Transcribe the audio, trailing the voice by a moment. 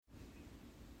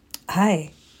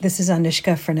Hi, this is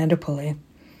Anushka Fernandopulle.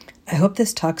 I hope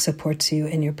this talk supports you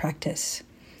in your practice.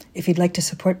 If you'd like to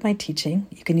support my teaching,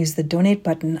 you can use the donate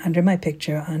button under my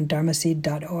picture on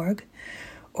dharmaseed.org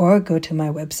or go to my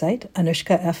website,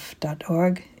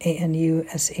 anushkaf.org,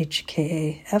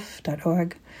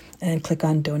 anushkaf.org, and click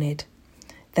on donate.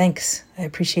 Thanks. I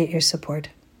appreciate your support.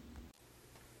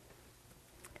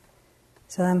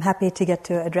 So I'm happy to get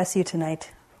to address you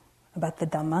tonight about the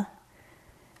Dhamma.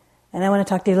 And I want to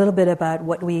talk to you a little bit about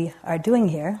what we are doing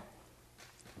here,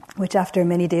 which after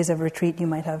many days of retreat you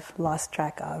might have lost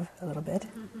track of a little bit,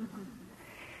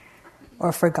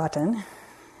 or forgotten.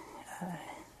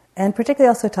 And particularly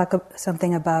also talk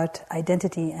something about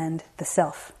identity and the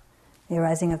self, the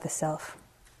arising of the self.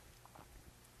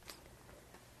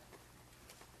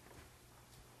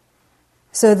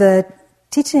 So the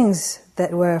teachings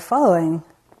that we're following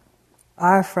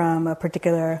are from a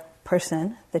particular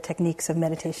person, the techniques of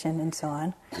meditation and so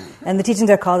on. And the teachings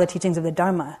are called the teachings of the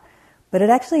Dharma. But it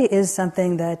actually is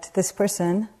something that this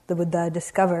person, the Buddha,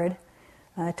 discovered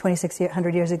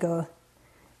 2,600 years ago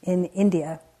in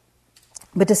India,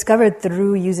 but discovered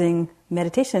through using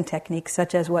meditation techniques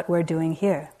such as what we're doing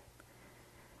here.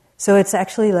 So it's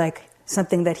actually like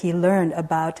something that he learned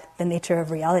about the nature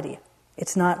of reality.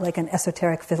 It's not like an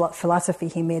esoteric philosophy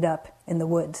he made up in the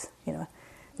woods,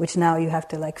 which now you have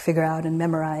to like figure out and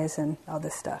memorize and all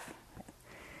this stuff.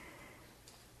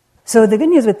 So the good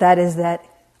news with that is that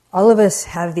all of us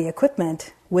have the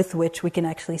equipment with which we can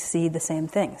actually see the same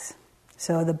things.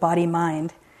 So the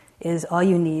body-mind is all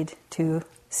you need to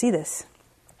see this.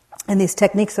 And these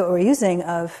techniques that we're using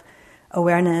of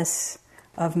awareness,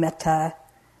 of metta,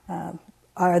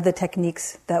 are the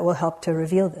techniques that will help to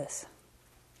reveal this.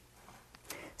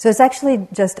 So it's actually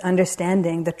just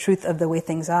understanding the truth of the way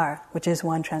things are, which is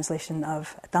one translation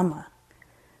of Dhamma.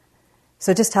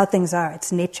 So just how things are,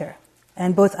 it's nature.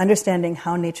 And both understanding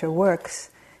how nature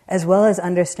works, as well as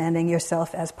understanding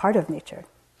yourself as part of nature,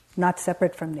 not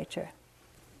separate from nature.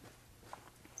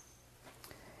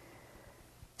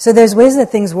 So there's ways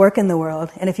that things work in the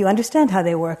world, and if you understand how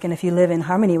they work, and if you live in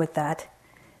harmony with that,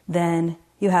 then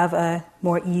you have a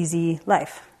more easy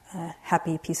life, a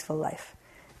happy, peaceful life.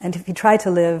 And if you try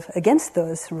to live against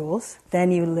those rules,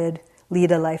 then you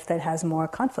lead a life that has more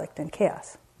conflict and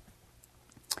chaos.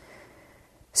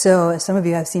 So some of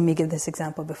you have seen me give this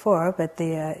example before, but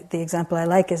the example I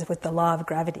like is with the law of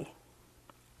gravity.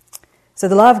 So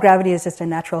the law of gravity is just a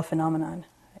natural phenomenon.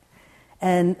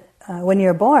 And when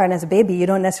you're born as a baby, you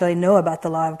don't necessarily know about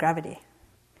the law of gravity.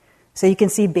 So you can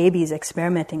see babies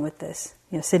experimenting with this,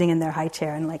 sitting in their high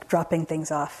chair and like dropping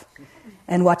things off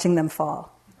and watching them fall.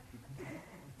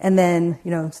 And then,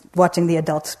 watching the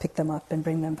adults pick them up and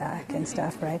bring them back and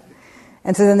stuff, right?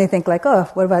 And so then they think like, oh,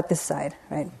 what about this side,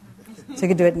 right? So you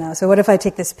could do it now. So what if I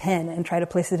take this pen and try to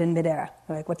place it in midair?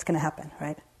 Like, what's going to happen,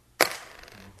 right?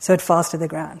 So it falls to the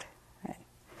ground, right?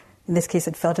 In this case,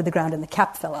 it fell to the ground and the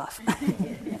cap fell off.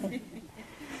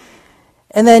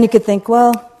 And then you could think,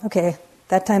 well, okay,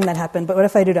 that time that happened, but what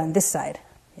if I do it on this side,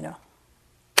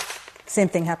 Same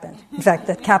thing happened. In fact,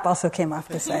 the cap also came off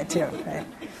this side too, right?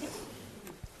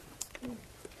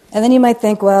 And then you might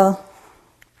think, well,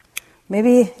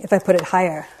 maybe if I put it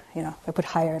higher, if I put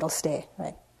higher, it'll stay,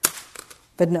 right?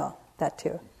 But no, that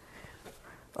too.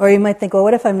 Or you might think, well,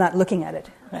 what if I'm not looking at it,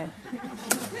 right?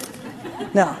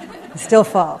 No, it still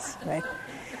falls, right?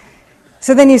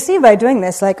 So then you see by doing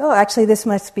this, like, oh, actually this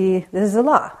is a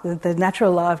law, the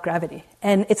natural law of gravity.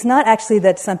 And it's not actually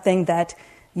that something that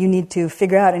you need to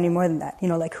figure out any more than that,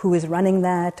 like who is running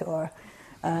that or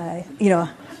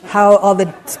how all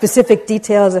the specific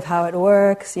details of how it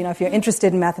works. If you're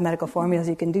interested in mathematical formulas,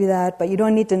 you can do that, but you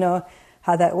don't need to know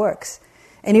how that works.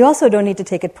 And you also don't need to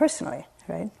take it personally,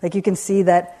 right? Like you can see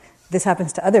that this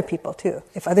happens to other people too.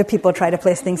 If other people try to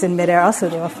place things in midair, also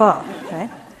they will fall, right?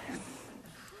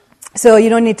 So you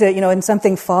don't need to, when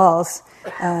something falls,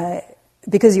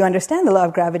 because you understand the law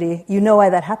of gravity, you know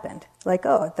why that happened. Like,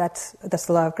 oh, that's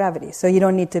the law of gravity. So you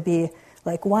don't need to be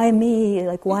like, why me?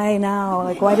 Like, why now?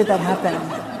 Like, why did that happen?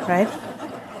 Right?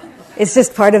 It's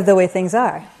just part of the way things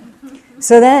are.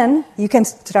 So then you can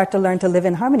start to learn to live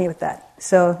in harmony with that.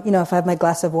 So, if I have my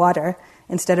glass of water,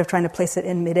 instead of trying to place it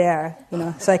in midair,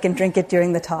 so I can drink it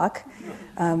during the talk,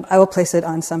 I will place it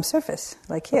on some surface,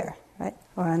 like here, right?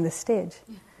 Or on this stage.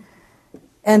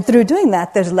 And through doing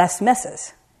that, there's less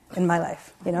messes in my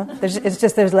life,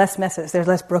 There's less messes. There's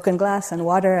less broken glass and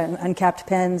water and uncapped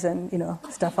pens and,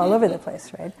 stuff all over the place,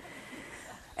 right?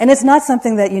 And it's not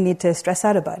something that you need to stress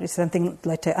out about. It's something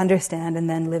like to understand and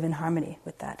then live in harmony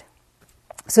with that.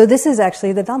 So this is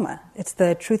actually the Dhamma. It's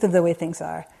the truth of the way things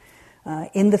are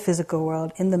in the physical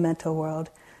world, in the mental world,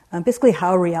 basically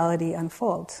how reality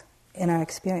unfolds in our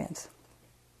experience.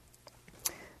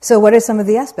 So what are some of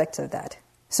the aspects of that?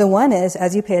 So one is,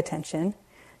 as you pay attention,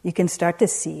 you can start to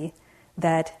see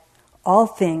that all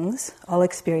things, all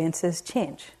experiences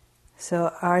change.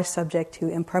 So are subject to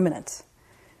impermanence.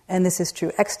 And this is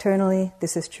true externally,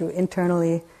 this is true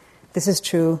internally, this is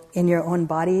true in your own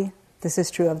body, this is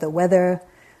true of the weather,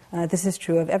 this is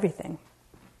true of everything.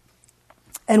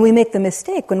 And we make the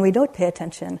mistake when we don't pay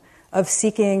attention of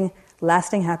seeking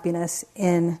lasting happiness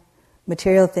in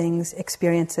material things,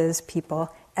 experiences,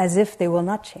 people, as if they will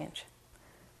not change.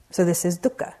 So this is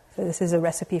dukkha. So this is a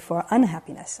recipe for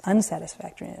unhappiness,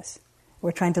 unsatisfactoriness.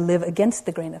 We're trying to live against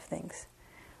the grain of things.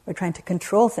 We're trying to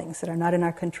control things that are not in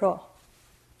our control.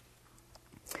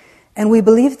 And we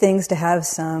believe things to have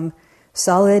some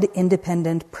solid,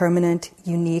 independent, permanent,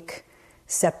 unique,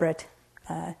 separate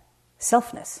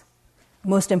selfness.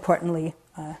 Most importantly,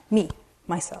 me,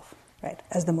 myself, right,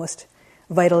 as the most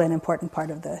vital and important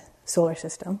part of the solar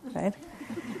system, right?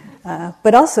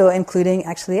 But also including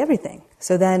actually everything.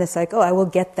 So then it's like, oh, I will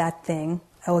get that thing,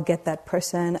 I will get that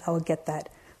person, I will get that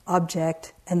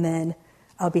object, and then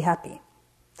I'll be happy.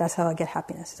 That's how I get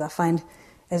happiness. So I'll find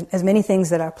as many things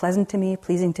that are pleasant to me,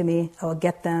 pleasing to me, I will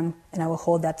get them, and I will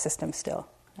hold that system still.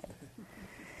 Right?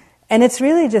 And it's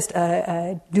really just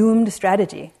a doomed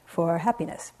strategy for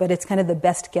happiness, but it's kind of the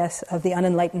best guess of the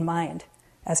unenlightened mind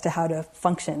as to how to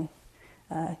function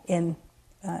in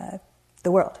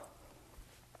the world.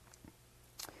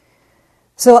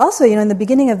 So also, in the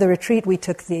beginning of the retreat, we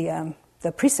took the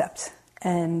precepts.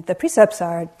 And the precepts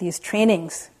are these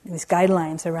trainings, these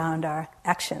guidelines around our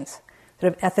actions,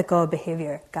 sort of ethical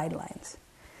behavior guidelines.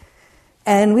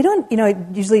 And we don't,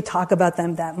 usually talk about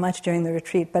them that much during the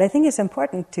retreat, but I think it's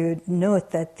important to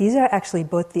note that these are actually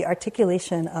both the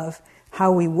articulation of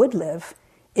how we would live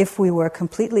if we were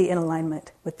completely in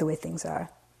alignment with the way things are.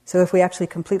 So if we actually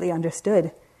completely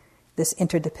understood this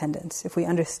interdependence, if we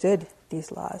understood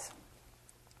these laws.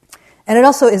 And it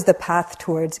also is the path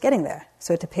towards getting there.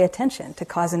 So to pay attention to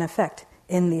cause and effect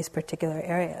in these particular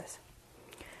areas.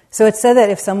 So it's said that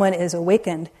if someone is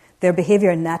awakened, their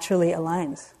behavior naturally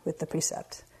aligns with the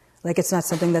precept. Like it's not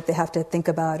something that they have to think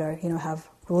about or have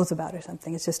rules about or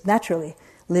something. It's just naturally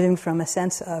living from a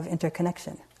sense of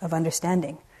interconnection, of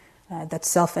understanding that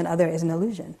self and other is an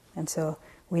illusion. And so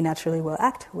we naturally will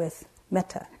act with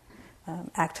metta,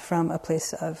 act from a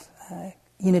place of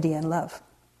unity and love.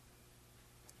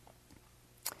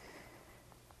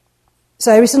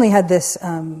 So I recently had this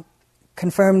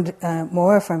confirmed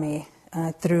more for me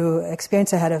through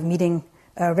experience I had of meeting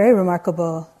a very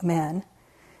remarkable man.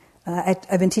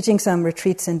 I've been teaching some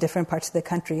retreats in different parts of the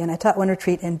country, and I taught one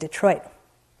retreat in Detroit.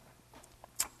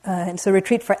 And it's a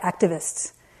retreat for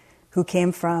activists who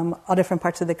came from all different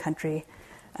parts of the country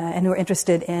and who were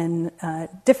interested in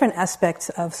different aspects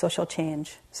of social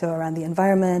change, so around the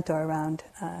environment or around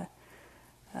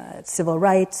civil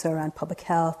rights or around public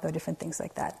health or different things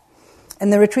like that.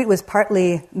 And the retreat was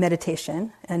partly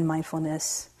meditation and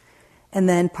mindfulness, and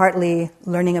then partly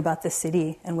learning about the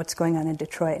city and what's going on in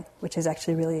Detroit, which is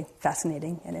actually really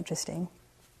fascinating and interesting.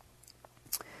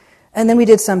 And then we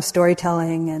did some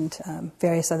storytelling and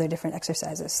various other different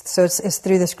exercises. So it's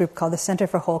through this group called the Center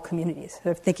for Whole Communities,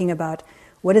 sort of thinking about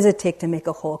what does it take to make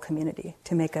a whole community,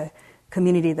 to make a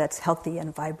community that's healthy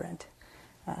and vibrant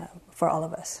for all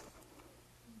of us.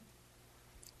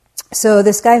 So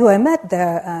this guy who I met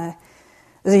there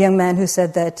was a young man who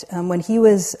said that when he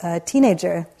was a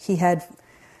teenager, he had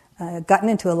gotten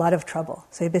into a lot of trouble.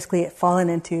 So he basically had fallen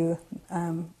into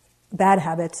bad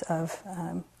habits of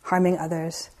harming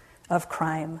others, of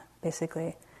crime,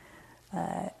 basically,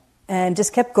 and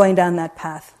just kept going down that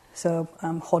path. So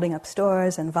holding up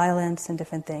stores and violence and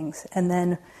different things. And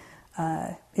then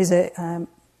he's an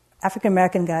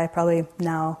African-American guy, probably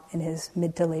now in his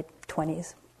mid to late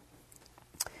 20s.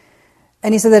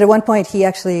 And he said that at one point he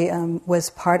actually was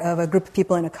part of a group of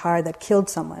people in a car that killed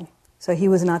someone. So he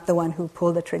was not the one who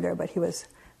pulled the trigger, but he was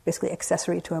basically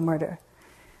accessory to a murder.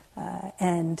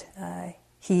 And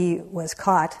he was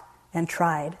caught and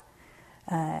tried.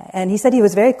 And he said he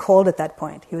was very cold at that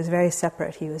point. He was very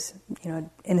separate. He was, in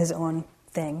his own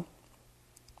thing.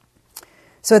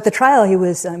 So at the trial, he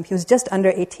was just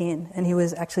under 18, and he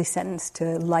was actually sentenced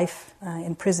to life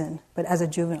in prison, but as a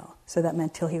juvenile. So that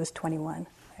meant till he was 21.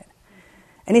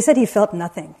 And he said he felt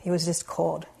nothing. He was just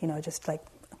cold, just like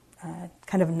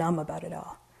kind of numb about it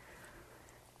all.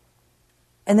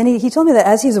 And then he told me that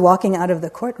as he was walking out of the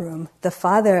courtroom, the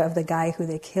father of the guy who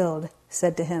they killed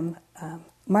said to him,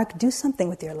 "Mark, do something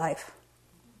with your life."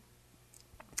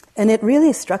 And it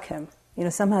really struck him.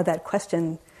 Somehow that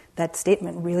question, that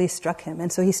statement really struck him.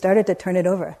 And so he started to turn it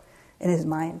over in his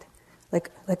mind.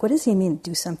 Like what does he mean,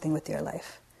 do something with your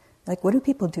life? Like, what do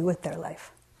people do with their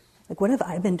life? Like, what have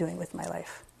I been doing with my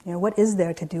life? What is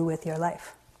there to do with your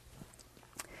life?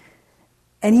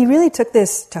 And he really took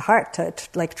this to heart to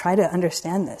try to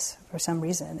understand this for some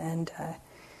reason. And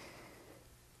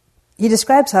he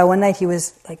describes how one night he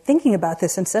was thinking about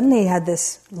this, and suddenly he had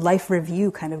this life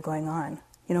review kind of going on.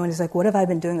 And he's like, what have I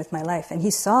been doing with my life? And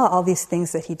he saw all these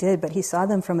things that he did, but he saw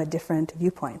them from a different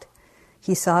viewpoint.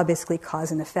 He saw basically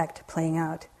cause and effect playing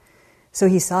out. So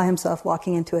he saw himself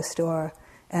walking into a store,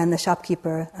 and the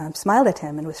shopkeeper smiled at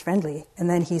him and was friendly. And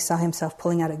then he saw himself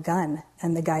pulling out a gun,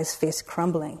 and the guy's face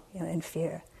crumbling, in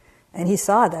fear. And he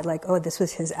saw that, this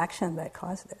was his action that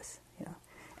caused this,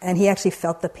 And he actually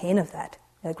felt the pain of that,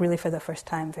 really for the first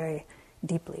time, very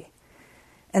deeply.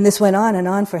 And this went on and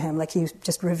on for him. He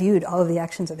just reviewed all of the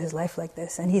actions of his life like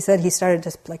this. And he said he started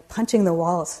just punching the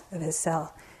walls of his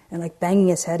cell and banging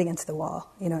his head against the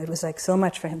wall. It was so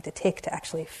much for him to take to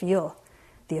actually feel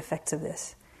the effects of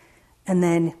this. And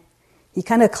then he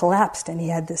kind of collapsed, and he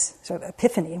had this sort of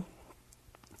epiphany.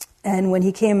 And when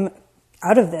he came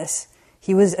out of this,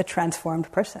 he was a transformed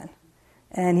person.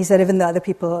 And he said even the other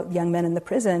people, young men in the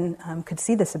prison, could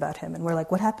see this about him, and were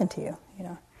like, what happened to you?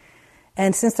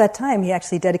 And since that time, he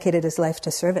actually dedicated his life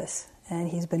to service. And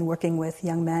he's been working with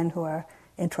young men who are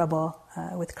in trouble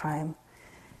with crime.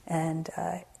 And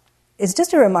is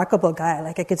just a remarkable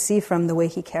guy. I could see from the way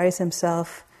he carries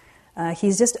himself,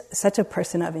 he's just such a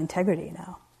person of integrity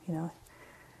now.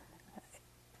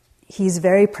 He's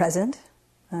very present,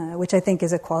 which I think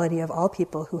is a quality of all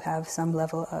people who have some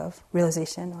level of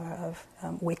realization or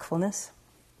of wakefulness.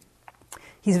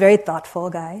 He's a very thoughtful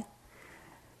guy.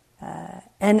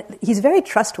 And he's very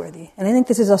trustworthy. And I think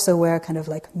this is also where kind of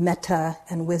metta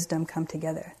and wisdom come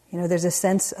together. There's a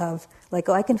sense of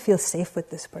I can feel safe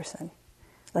with this person.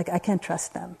 I can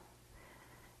trust them.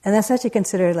 And that's actually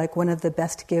considered one of the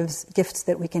best gifts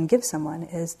that we can give someone,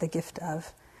 is the gift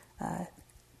of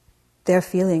their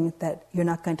feeling that you're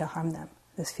not going to harm them,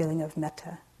 this feeling of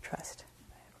metta, trust.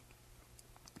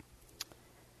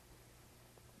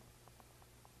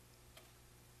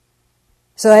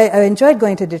 So I enjoyed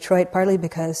going to Detroit partly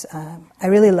because I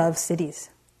really love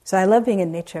cities. So I love being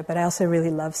in nature, but I also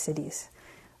really love cities,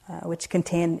 which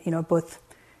contain, both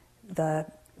the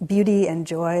beauty and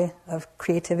joy of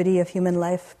creativity of human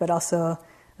life, but also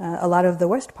a lot of the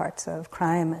worst parts of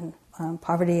crime and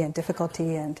poverty and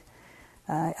difficulty. And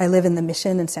I live in the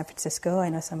Mission in San Francisco. I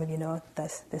know some of you know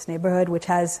this neighborhood, which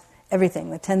has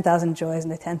everything, the 10,000 joys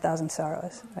and the 10,000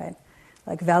 sorrows, right?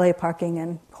 Valet parking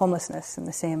and homelessness in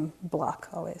the same block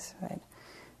always, right?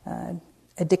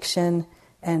 Addiction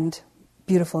and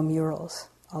beautiful murals,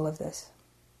 all of this.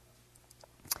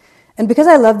 And because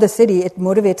I love the city, it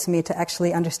motivates me to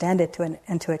actually understand it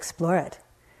and to explore it.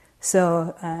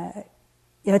 So,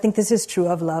 I think this is true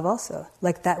of love also.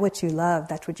 That which you love,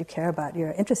 that which you care about,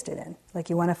 you're interested in.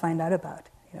 You want to find out about,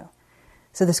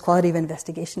 So this quality of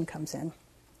investigation comes in.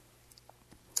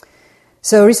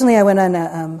 So recently I went on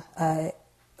I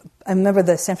remember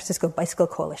the San Francisco Bicycle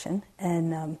Coalition,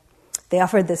 and they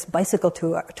offered this bicycle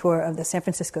tour of the San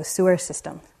Francisco sewer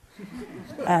system.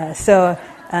 So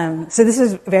this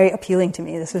was very appealing to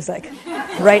me. This was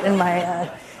right in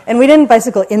my, and we didn't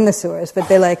bicycle in the sewers, but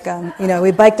they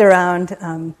we biked around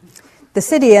the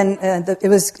city, and it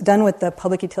was done with the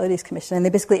Public Utilities Commission, and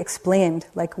they basically explained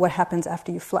what happens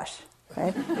after you flush,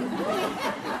 right?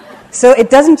 So it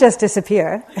doesn't just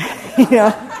disappear,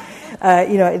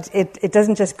 it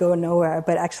doesn't just go nowhere,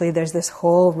 but actually there's this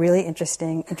whole really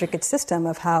interesting, intricate system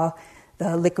of how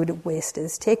the liquid waste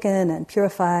is taken and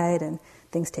purified and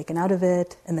things taken out of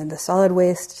it, and then the solid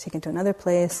waste taken to another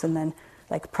place and then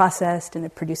processed, and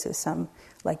it produces some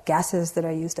gases that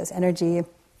are used as energy.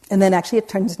 And then actually it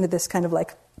turns into this kind of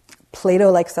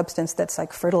Play-Doh-like substance that's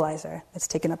fertilizer that's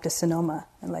taken up to Sonoma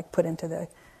and put into the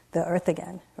earth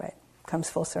again, right? Comes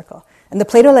full circle. And the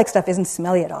Play-Doh-like stuff isn't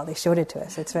smelly at all. They showed it to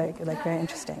us. It's very very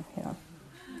interesting,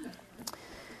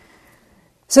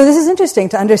 So this is interesting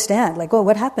to understand,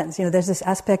 what happens? There's this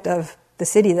aspect of the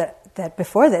city that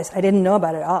before this I didn't know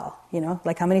about at all,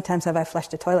 how many times have I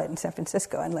flushed a toilet in San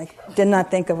Francisco and did not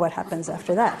think of what happens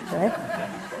after that, right?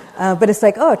 But it's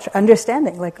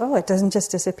understanding, it doesn't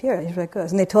just disappear, it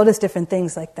goes. And they told us different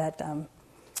things that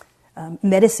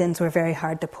medicines were very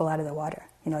hard to pull out of the water,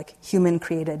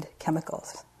 human-created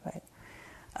chemicals, right?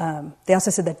 They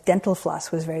also said that dental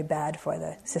floss was very bad for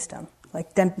the system.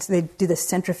 They do the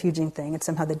centrifuging thing, and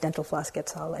somehow the dental floss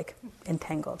gets all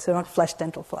entangled. So don't flush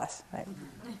dental floss, right?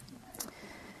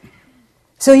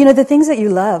 So the things that you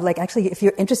love, actually, if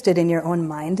you're interested in your own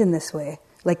mind in this way,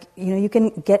 Like, you can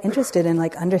get interested in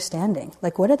like understanding,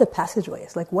 like what are the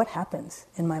passageways? Like what happens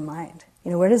in my mind?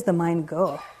 Where does the mind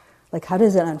go? Like how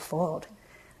does it unfold?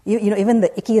 Even the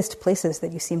ickiest places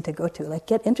that you seem to go to, like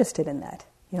get interested in that.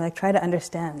 Like try to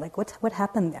understand, like what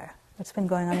happened there? What's been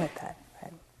going on with that?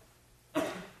 Right?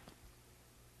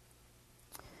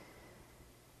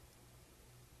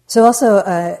 So also,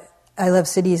 I love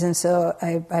cities, and so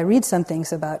I read some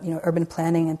things about urban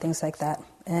planning and things like that.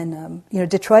 And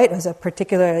Detroit was a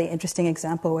particularly interesting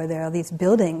example where there are these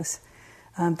buildings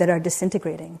that are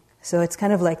disintegrating. So it's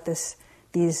kind of like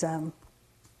these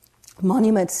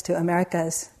monuments to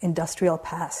America's industrial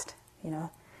past. And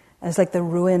it's like the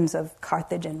ruins of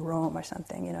Carthage and Rome or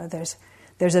something.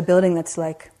 There's a building that's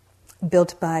like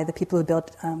built by the people who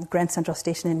built Grand Central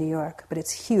Station in New York, but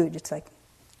it's huge. It's like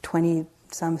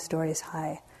 20-some stories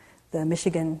high. The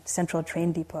Michigan Central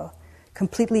Train Depot,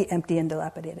 completely empty and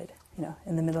dilapidated,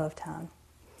 in the middle of town.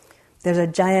 There's a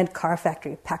giant car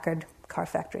factory, Packard car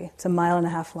factory. It's 1.5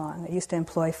 miles long. It used to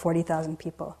employ 40,000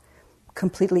 people.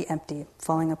 Completely empty,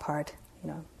 falling apart,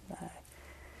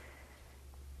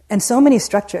 And so many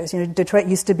structures. Detroit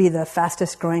used to be the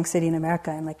fastest growing city in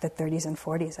America in like the 30s and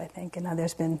 40s, I think. And now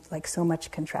there's been like so much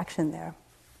contraction there.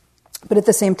 But at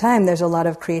the same time, there's a lot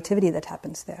of creativity that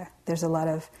happens there. There's a lot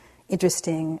of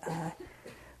interesting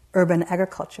urban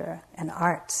agriculture and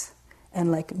arts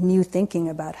and like new thinking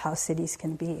about how cities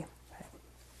can be. Right?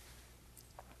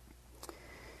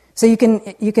 So you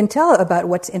can tell about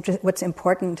what's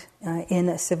important in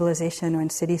a civilization or in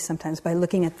cities sometimes by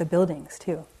looking at the buildings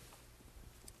too.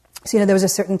 So there was a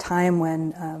certain time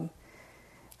when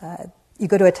you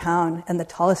go to a town and the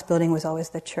tallest building was always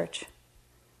the church.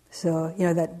 So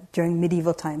that during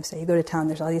medieval times, so you go to town,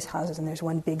 there's all these houses and there's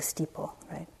one big steeple,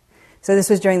 right? So this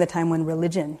was during the time when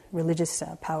religious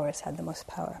powers had the most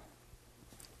power.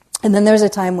 And then there was a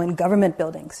time when government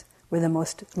buildings were the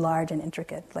most large and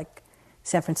intricate, like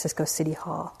San Francisco City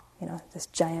Hall, this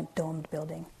giant domed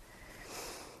building.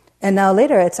 And now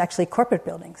later it's actually corporate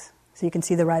buildings. So you can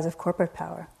see the rise of corporate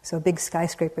power. So big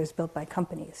skyscrapers built by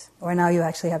companies. Or now you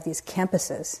actually have these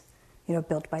campuses,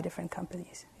 built by different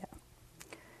companies. Yeah.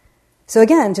 So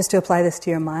again, just to apply this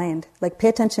to your mind, like pay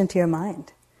attention to your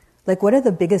mind. Like, what are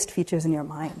the biggest features in your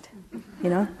mind?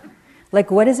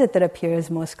 Like, what is it that appears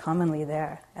most commonly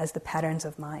there as the patterns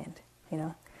of mind?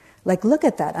 Like, look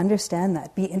at that, understand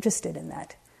that, be interested in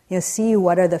that. See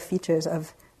what are the features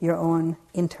of your own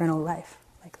internal life,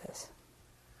 like this.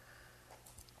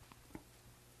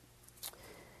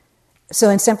 So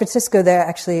in San Francisco, they're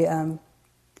actually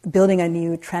building a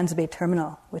new Transbay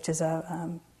terminal, which is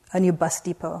a new bus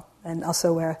depot, and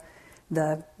also where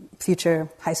the future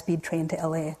high-speed train to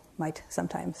LA might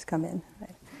sometimes come in.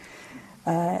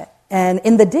 Right? And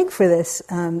in the dig for this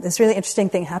really interesting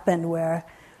thing happened where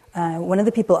one of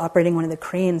the people operating one of the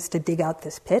cranes to dig out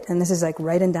this pit, and this is like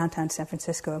right in downtown San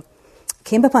Francisco,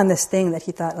 came upon this thing that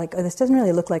he thought like, oh, this doesn't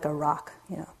really look like a rock,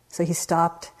 So he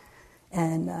stopped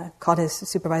and called his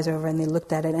supervisor over, and they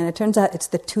looked at it, and it turns out it's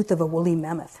the tooth of a woolly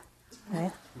mammoth,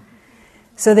 right?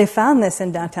 So they found this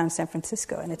in downtown San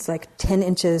Francisco, and it's like 10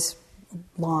 inches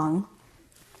long.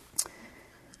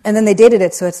 And then they dated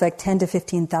it, so it's like 10 to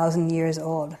 15,000 years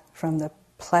old from the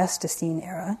Pleistocene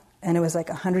era, and it was like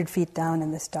 100 feet down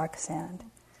in this dark sand.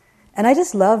 And I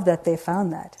just love that they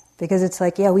found that, because it's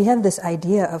like, yeah, we have this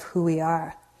idea of who we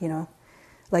are,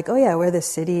 Like, oh yeah, we're this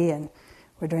city, and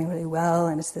we're doing really well,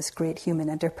 and it's this great human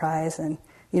enterprise, and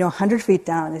 100 feet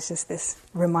down is just this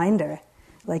reminder,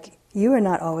 like, you are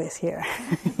not always here.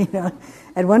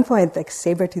 At one point, like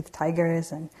saber-toothed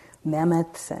tigers and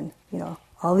mammoths and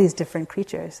all these different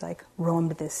creatures like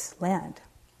roamed this land.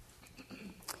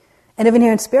 And even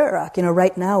here in Spirit Rock,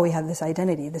 right now we have this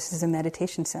identity. This is a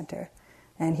meditation center,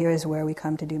 and here is where we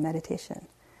come to do meditation.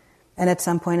 And at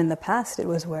some point in the past, it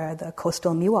was where the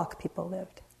coastal Miwok people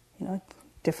lived.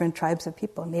 Different tribes of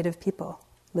people, native people,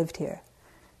 lived here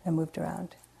and moved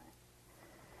around.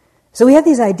 So we have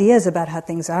these ideas about how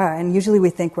things are, and usually we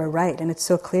think we're right, and it's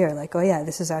so clear, like, oh yeah,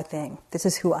 this is our thing. This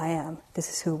is who I am. This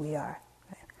is who we are.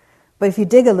 Right? But if you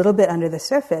dig a little bit under the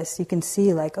surface, you can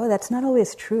see, like, oh, that's not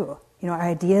always true. Our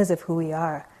ideas of who we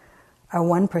are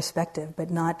one perspective, but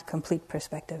not complete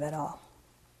perspective at all.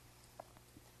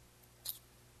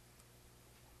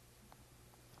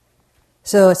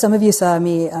 So some of you saw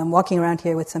me walking around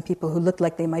here with some people who looked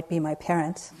like they might be my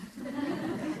parents.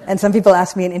 And some people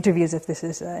ask me in interviews if this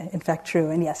is in fact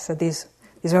true. And yes, so these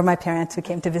were my parents who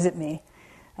came to visit me.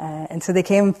 And so they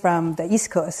came from the East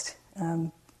Coast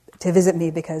to visit me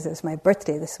because it was my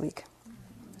birthday this week.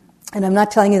 And I'm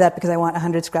not telling you that because I want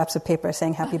 100 scraps of paper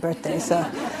saying happy birthday. So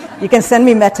you can send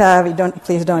me metta.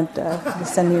 Please don't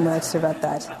send me notes about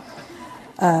that.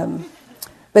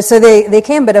 But so they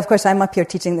came, but of course I'm up here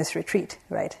teaching this retreat,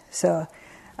 right? So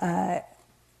I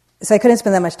couldn't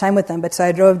spend that much time with them, but so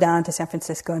I drove down to San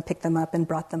Francisco and picked them up and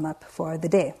brought them up for the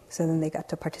day. So then they got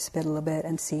to participate a little bit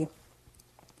and see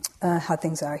how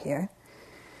things are here.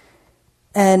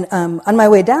 And on my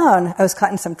way down, I was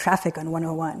caught in some traffic on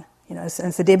 101.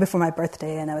 It's the day before my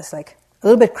birthday, and I was like a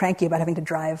little bit cranky about having to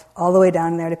drive all the way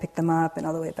down there to pick them up and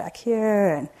all the way back here,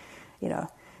 and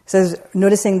So I was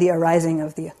noticing the arising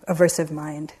of the aversive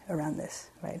mind around this,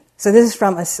 right? So this is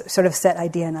from a sort of set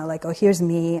idea now, like, oh, here's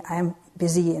me, I'm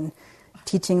busy and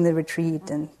teaching the retreat,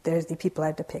 and there's the people I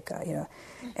have to pick up,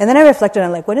 And then I reflected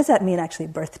on, like, what does that mean actually,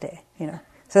 birthday,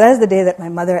 So that is the day that my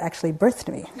mother actually birthed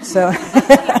me. So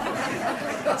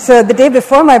so the day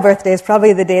before my birthday is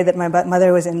probably the day that my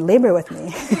mother was in labor with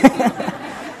me,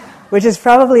 which is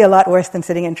probably a lot worse than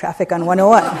sitting in traffic on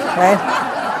 101, right?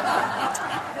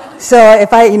 So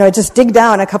if I, just dig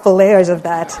down a couple layers of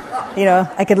that,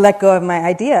 I could let go of my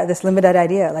idea, this limited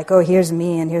idea, like, oh, here's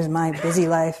me and here's my busy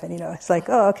life, and, it's like,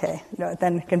 oh, okay,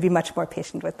 then I can be much more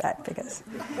patient with that because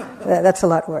that's a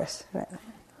lot worse, right?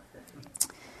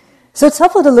 So it's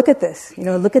helpful to look at this,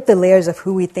 look at the layers of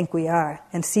who we think we are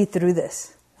and see through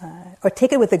this, or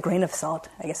take it with a grain of salt,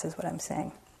 I guess is what I'm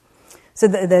saying. So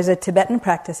there's a Tibetan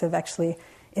practice of actually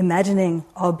imagining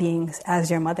all beings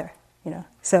as your mother,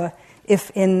 So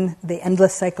if in the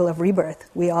endless cycle of rebirth,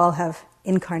 we all have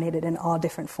incarnated in all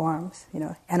different forms,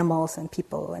 animals and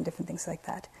people and different things like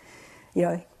that,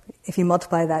 if you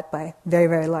multiply that by very,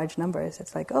 very large numbers,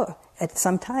 it's like, oh, at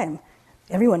some time,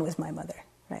 everyone was my mother,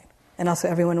 right? And also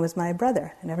everyone was my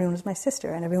brother, and everyone was my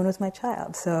sister, and everyone was my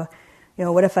child. So,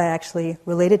 what if I actually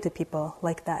related to people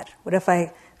like that? What if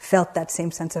I felt that same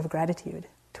sense of gratitude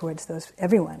towards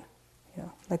everyone?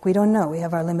 Like, we don't know. We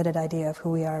have our limited idea of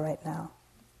who we are right now.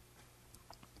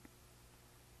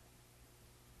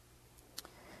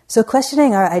 So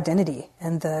questioning our identity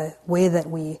and the way that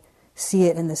we see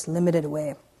it in this limited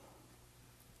way.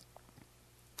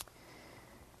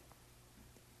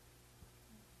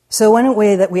 So one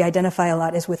way that we identify a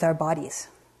lot is with our bodies.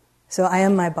 So I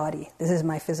am my body. This is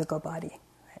my physical body.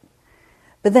 Right?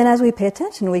 But then as we pay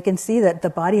attention, we can see that the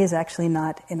body is actually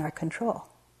not in our control.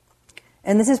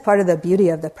 And this is part of the beauty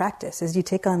of the practice, is you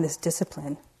take on this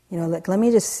discipline. Like, let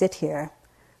me just sit here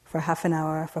for half an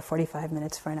hour, for 45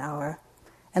 minutes, for an hour,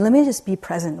 and let me just be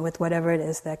present with whatever it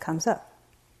is that comes up.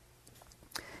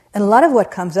 And a lot of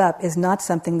what comes up is not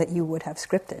something that you would have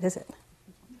scripted, is it?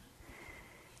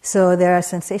 So there are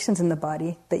sensations in the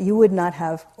body that you would not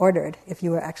have ordered if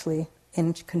you were actually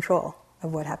in control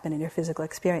of what happened in your physical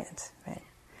experience, right?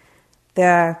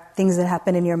 There are things that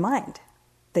happen in your mind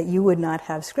that you would not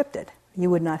have scripted, you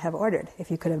would not have ordered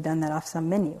if you could have done that off some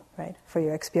menu, right, for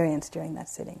your experience during that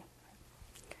sitting.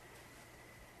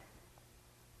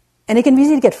 And it can be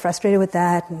easy to get frustrated with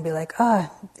that and be like,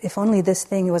 if only this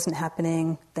thing wasn't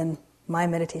happening, then my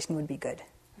meditation would be good,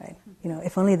 right?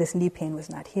 If only this knee pain was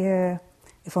not here,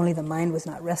 if only the mind was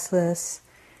not restless,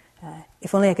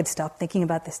 if only I could stop thinking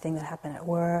about this thing that happened at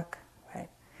work, right?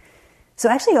 So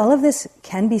actually all of this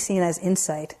can be seen as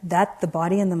insight that the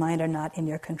body and the mind are not in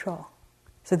your control.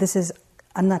 So this is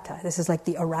anatta, this is like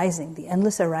the arising, the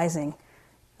endless arising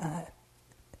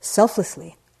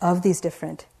selflessly of these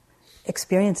different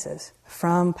experiences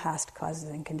from past causes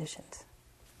and conditions.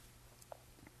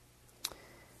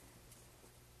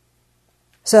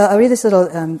 So I'll read this little,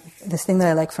 this thing that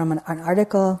I like from an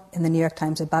article in the New York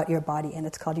Times about your body, and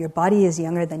it's called "Your Body is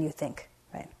Younger Than You Think."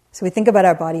 Right? So we think about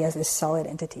our body as this solid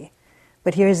entity,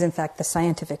 but here is in fact the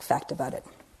scientific fact about it.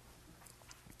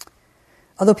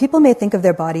 Although people may think of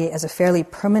their body as a fairly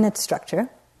permanent structure,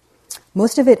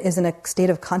 most of it is in a state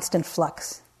of constant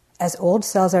flux, as old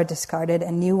cells are discarded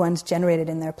and new ones generated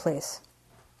in their place.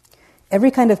 Every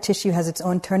kind of tissue has its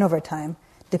own turnover time,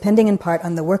 depending in part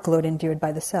on the workload endured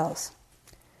by the cells.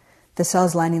 The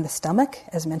cells lining the stomach,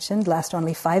 as mentioned, last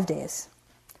only 5 days.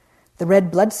 The red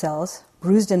blood cells,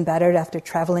 bruised and battered after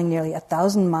traveling nearly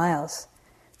 1,000 miles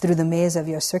through the maze of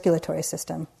your circulatory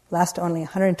system, last only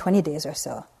 120 days or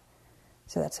so.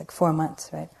 So that's like 4 months,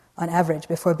 right, on average,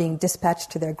 before being dispatched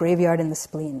to their graveyard in the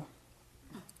spleen.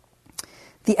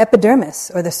 The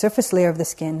epidermis, or the surface layer of the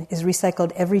skin, is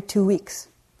recycled every 2 weeks.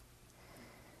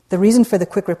 The reason for the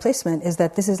quick replacement is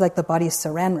that this is like the body's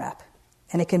saran wrap,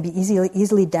 and it can be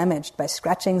easily damaged by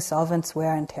scratching, solvents,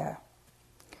 wear, and tear.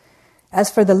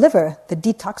 As for the liver, the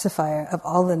detoxifier of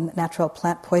all the natural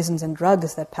plant poisons and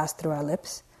drugs that pass through our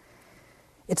lips,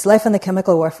 its life on the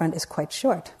chemical warfront is quite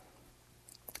short.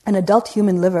 An adult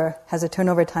human liver has a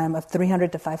turnover time of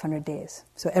 300 to 500 days,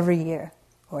 so every year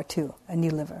or two, a new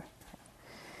liver.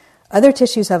 Other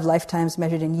tissues have lifetimes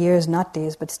measured in years, not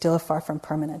days, but still far from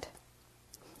permanent.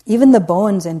 Even the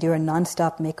bones endure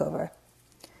non-stop makeover.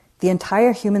 The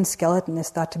entire human skeleton is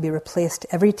thought to be replaced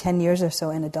every 10 years or so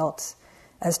in adults,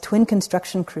 as twin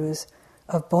construction crews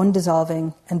of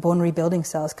bone-dissolving and bone-rebuilding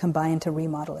cells combine to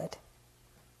remodel it.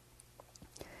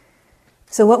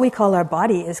 So what we call our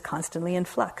body is constantly in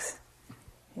flux.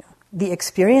 The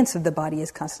experience of the body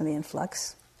is constantly in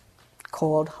flux.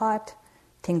 Cold, hot,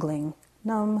 tingling,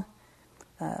 numb,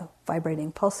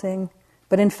 vibrating, pulsing.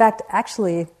 But in fact,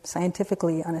 actually,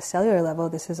 scientifically, on a cellular level,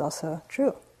 this is also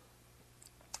true.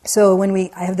 So when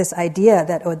I have this idea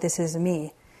that, oh, this is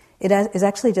me, it is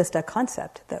actually just a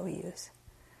concept that we use.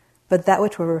 But that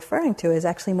which we're referring to is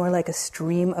actually more like a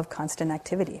stream of constant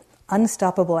activity,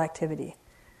 unstoppable activity,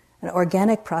 an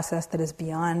organic process that is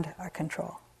beyond our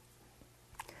control.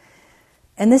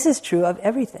 And this is true of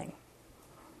everything.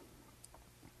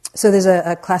 So there's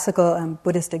a classical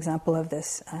Buddhist example of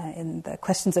this in the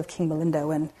Questions of King Milinda,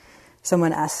 when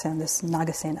someone asks him, this monk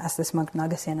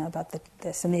Nagasena about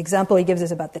this. And the example he gives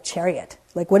is about the chariot.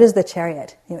 Like, what is the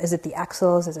chariot? Is it the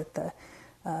axles? Is it the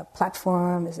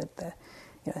platform? Is it the...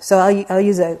 So I'll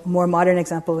use a more modern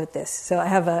example with this. So I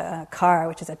have a car,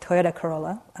 which is a Toyota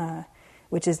Corolla,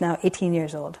 which is now 18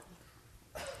 years old.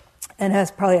 And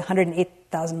has probably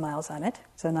 108,000 miles on it,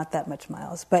 so not that much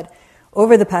miles. But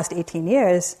over the past 18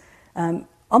 years,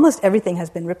 almost everything has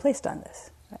been replaced on this.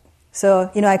 Right?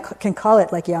 So, I can call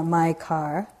it like, my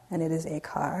car, and it is a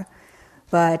car.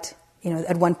 But,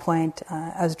 at one point,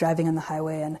 I was driving on the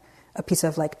highway and a piece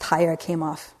of tire came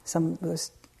off some of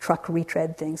those truck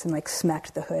retread things and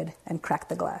smacked the hood and cracked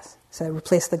the glass. So I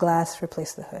replaced the glass,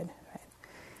 replaced the hood. Right?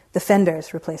 The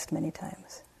fenders replaced many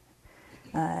times.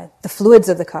 The fluids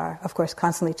of the car, of course,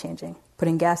 constantly changing.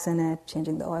 Putting gas in it,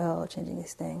 changing the oil, changing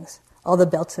these things. All the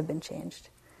belts have been changed.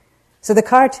 So the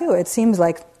car, too, it seems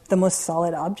like the most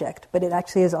solid object, but it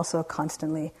actually is also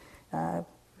constantly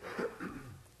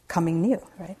coming new,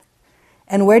 right?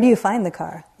 And where do you find the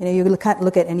car? You can't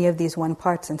look at any of these one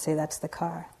parts and say that's the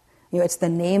car. It's the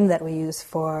name that we use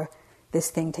for this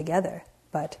thing together.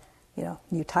 But,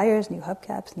 new tires, new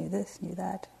hubcaps, new this, new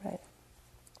that, right?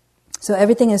 So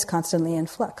everything is constantly in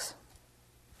flux.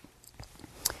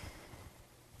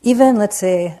 Even, let's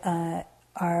say,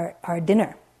 our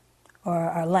dinner or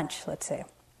our lunch, let's say.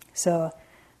 So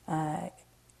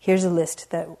here's a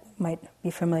list that might be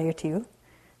familiar to you.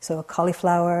 So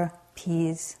cauliflower,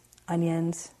 peas,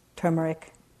 onions,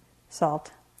 turmeric,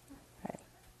 salt. Right?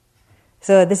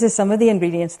 So this is some of the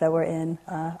ingredients that were in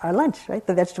our lunch, right?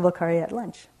 The vegetable curry at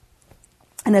lunch.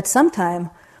 And at some time,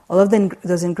 all of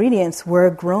those ingredients were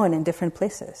grown in different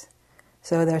places.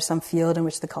 So there's some field in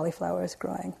which the cauliflower is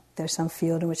growing. There's some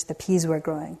field in which the peas were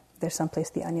growing. There's some place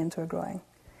the onions were growing.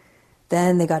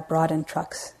 Then they got brought in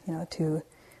trucks,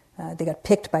 they got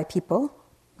picked by people.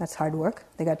 That's hard work.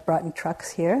 They got brought in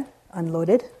trucks here,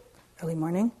 unloaded, early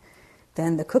morning.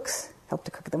 Then the cooks helped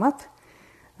to cook them up.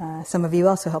 Some of you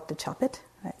also helped to chop it,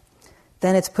 right?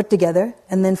 Then it's put together,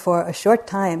 and then for a short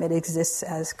time it exists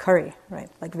as curry, right?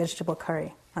 Like vegetable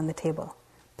curry on the table.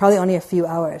 Probably only a few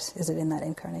hours is it in that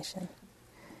incarnation.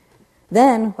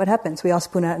 Then what happens? We all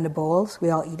spoon it out into bowls, we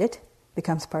all eat it,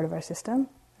 becomes part of our system.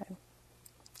 Right?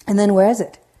 And then where is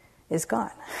it? It's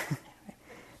gone.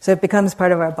 So it becomes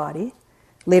part of our body.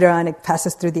 Later on it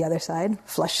passes through the other side,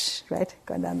 flush, right?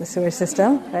 Going down the sewer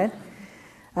system, right?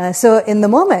 So in the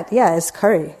moment, it's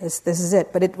curry, this is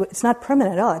it. But it's not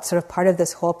permanent at all. It's sort of part of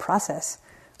this whole process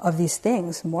of these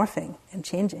things morphing and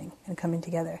changing and coming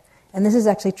together. And this is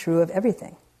actually true of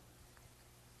everything.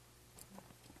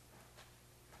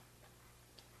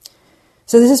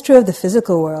 So this is true of the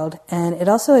physical world, and it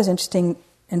also is interesting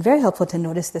and very helpful to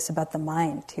notice this about the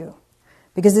mind, too.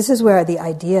 Because this is where the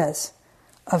ideas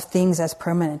of things as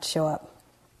permanent show up.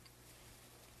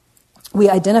 We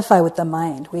identify with the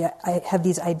mind. I have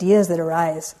these ideas that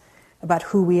arise about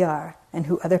who we are and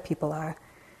who other people are,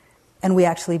 and we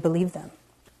actually believe them.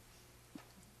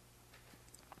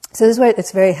 So this is where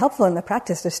it's very helpful in the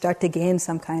practice to start to gain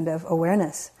some kind of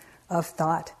awareness of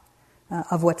thought,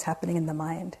 of what's happening in the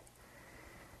mind.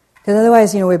 Because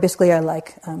otherwise, we basically are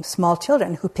like small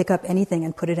children who pick up anything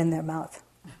and put it in their mouth.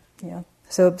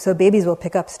 So babies will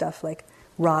pick up stuff like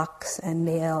rocks and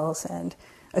nails, and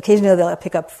occasionally they'll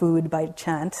pick up food by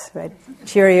chance, right?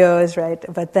 Cheerios, right?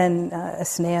 But then a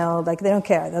snail, they don't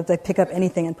care. They'll pick up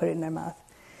anything and put it in their mouth.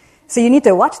 So you need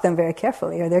to watch them very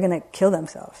carefully, or they're going to kill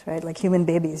themselves, right? Like human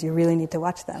babies, you really need to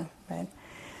watch them, right?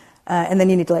 And then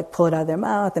you need to pull it out of their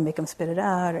mouth and make them spit it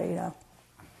out, or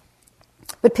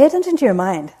But pay attention to your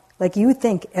mind. You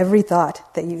think every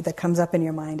thought that comes up in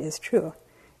your mind is true,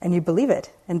 and you believe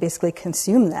it, and basically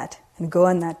consume that and go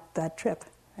on that trip.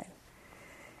 Right?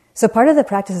 So part of the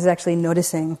practice is actually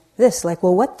noticing this, like,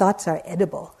 well, what thoughts are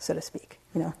edible, so to speak?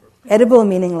 Edible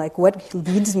meaning like what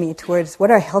leads me towards, what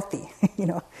are healthy,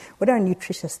 what are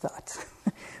nutritious thoughts?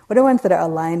 What are ones that are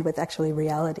aligned with actually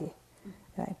reality,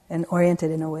 right? And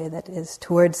oriented in a way that is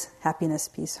towards happiness,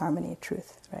 peace, harmony,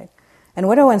 truth, right? And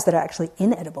what are ones that are actually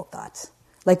inedible thoughts?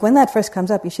 Like when that first comes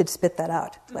up, you should spit that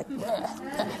out. Like,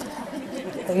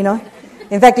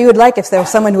 In fact, you would like if there was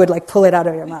someone who would like pull it out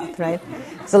of your mouth, right?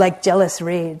 So like jealous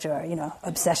rage or,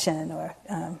 obsession or,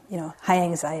 high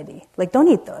anxiety. Like don't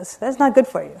eat those. That's not good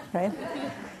for you, right?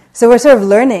 So we're sort of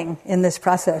learning in this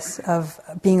process of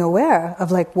being aware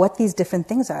of like what these different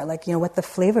things are, like, what the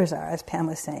flavors are, as Pam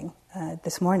was saying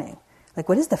this morning. Like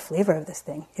what is the flavor of this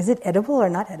thing? Is it edible or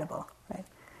not edible, right?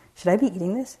 Should I be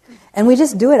eating this? And we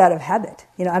just do it out of habit.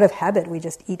 Out of habit, we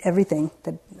just eat everything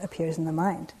that appears in the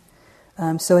mind.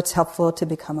 So it's helpful to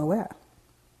become aware.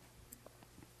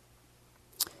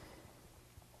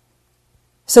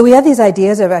 So we have these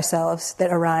ideas of ourselves that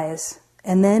arise,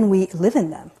 and then we live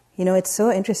in them. It's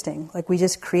so interesting. Like we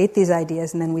just create these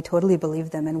ideas, and then we totally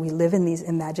believe them, and we live in these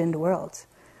imagined worlds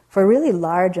for really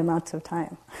large amounts of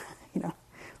time.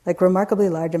 Like remarkably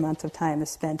large amounts of time is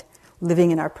spent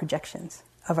living in our projections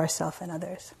of ourself and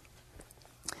others.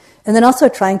 And then also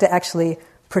trying to actually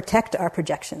protect our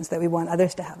projections that we want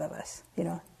others to have of us,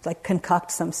 like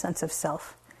concoct some sense of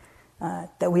self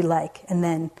that we like, and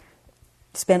then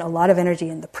spend a lot of energy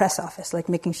in the press office, like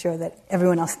making sure that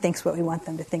everyone else thinks what we want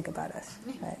them to think about us.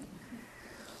 Right?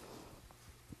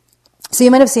 So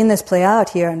you might have seen this play out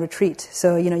here on retreat.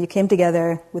 So, you came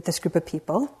together with this group of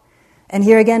people, and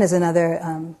here again is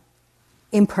another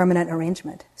impermanent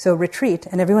arrangement. So retreat,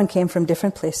 and everyone came from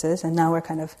different places, and now we're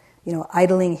kind of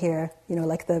idling here,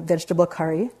 like the vegetable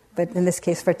curry, but in this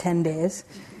case for 10 days.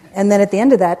 And then at the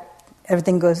end of that,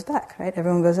 everything goes back, right?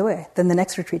 Everyone goes away. Then the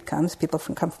next retreat comes, people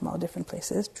come from all different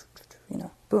places,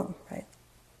 boom, right?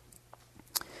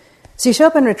 So you show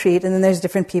up on retreat, and then there's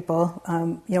different people,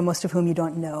 most of whom you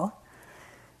don't know.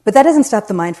 But that doesn't stop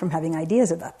the mind from having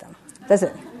ideas about them, does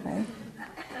it? Right?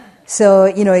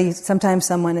 So, sometimes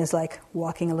someone is like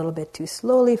walking a little bit too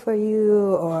slowly for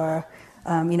you, or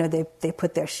they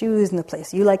put their shoes in the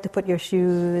place you like to put your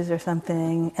shoes or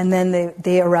something, and then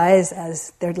they arise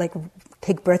as they're like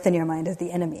take birth in your mind as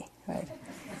the enemy, right?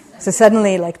 So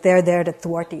suddenly, like they're there to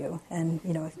thwart you, and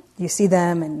you see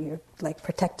them, and you're like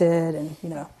protected, and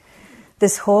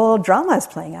this whole drama is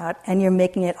playing out, and you're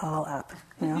making it all up,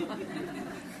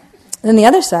 Then the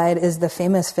other side is the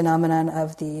famous phenomenon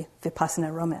of the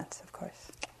Vipassana romance, of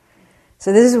course.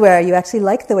 So this is where you actually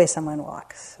like the way someone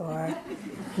walks, or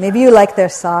maybe you like their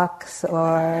socks,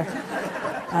 or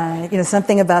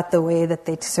something about the way that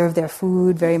they serve their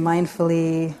food very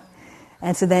mindfully.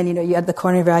 And so then, you at the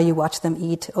corner of your eye, you watch them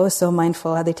eat. Oh, so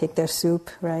mindful how they take their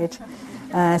soup, right?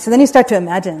 So then you start to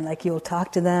imagine, like you'll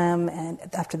talk to them and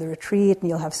after the retreat, and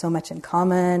you'll have so much in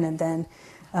common, and then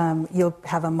you'll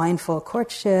have a mindful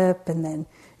courtship, and then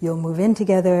you'll move in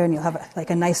together, and you'll have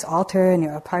a nice altar in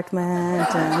your apartment,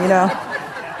 and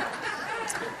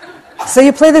So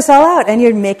you play this all out, and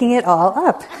you're making it all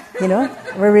up,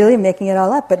 We're really making it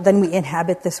all up, but then we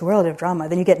inhabit this world of drama.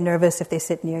 Then you get nervous if they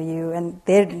sit near you, and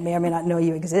they may or may not know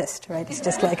you exist, right? It's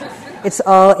just like, it's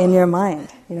all in your mind,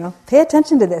 Pay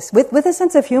attention to this, with a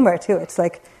sense of humor, too. It's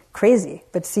like crazy,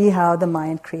 but see how the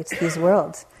mind creates these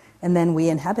worlds, and then we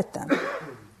inhabit them.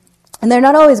 And they're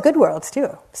not always good worlds,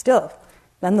 too, still.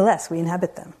 Nonetheless, we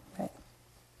inhabit them, right?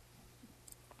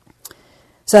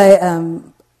 So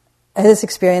I had this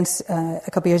experience a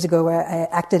couple years ago where I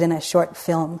acted in a short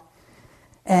film.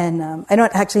 And I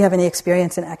don't actually have any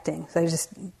experience in acting, so I just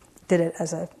did it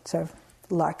as a sort of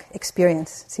lark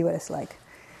experience, see what it's like.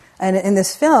 And in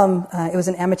this film, it was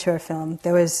an amateur film.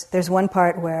 There's one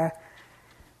part where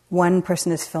one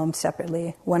person is filmed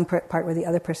separately, one part where the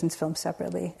other person's filmed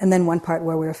separately, and then one part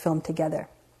where we were filmed together.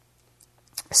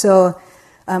 So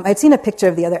I'd seen a picture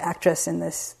of the other actress in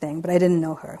this thing, but I didn't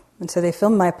know her. And so they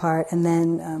filmed my part, and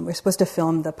then we're supposed to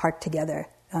film the part together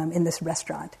in this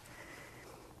restaurant.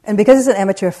 And because it's an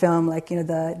amateur film,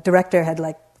 the director had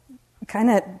kind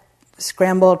of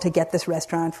scrambled to get this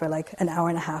restaurant for an hour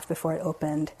and a half before it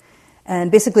opened.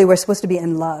 And basically we're supposed to be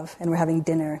in love, and we're having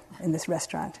dinner in this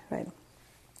restaurant, right?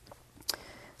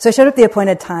 So I showed up the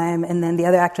appointed time, and then the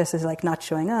other actress is not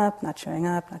showing up.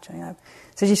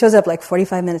 So she shows up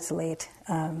 45 minutes late.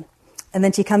 And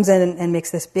then she comes in and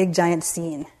makes this big giant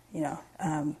scene,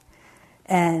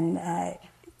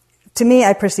 to me,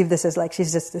 I perceive this as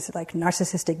she's just this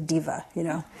narcissistic diva,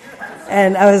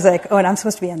 And I was like, oh, and I'm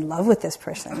supposed to be in love with this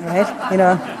person, right?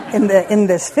 In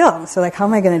this film. So how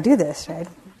am I going to do this, right?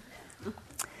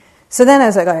 So then I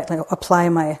was like, all right, I'll apply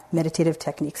my meditative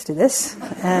techniques to this.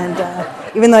 And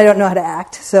even though I don't know how to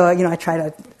act, so, I try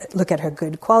to look at her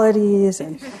good qualities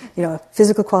and,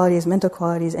 physical qualities, mental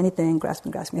qualities, anything,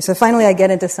 grasping. So finally I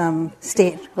get into some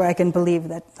state where I can believe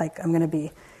that, I'm going to be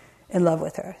in love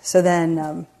with her. So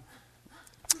then,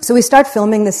 so we start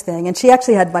filming this thing, and she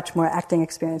actually had much more acting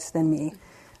experience than me.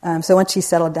 So once she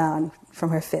settled down from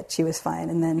her fit, she was fine.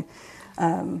 And then,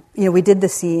 we did the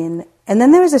scene. And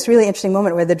then there was this really interesting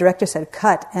moment where the director said,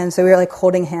 cut. And so we were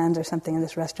holding hands or something in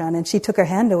this restaurant, and she took her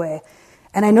hand away.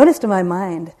 And I noticed in my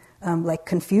mind,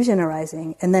 confusion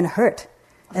arising, and then hurt.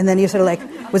 And then you're sort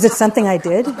of was it something I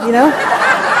did,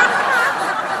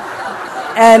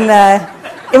 And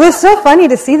it was so funny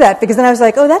to see that, because then I was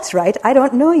like, oh, that's right, I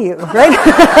don't know you, right?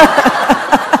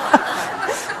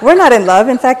 We're not in love.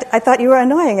 In fact, I thought you were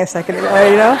annoying a second ago,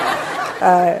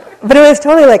 But it was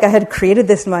totally I had created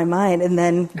this in my mind and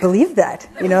then believed that,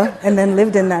 and then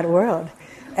lived in that world.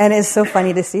 And it's so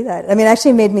funny to see that. I mean, it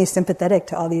actually made me sympathetic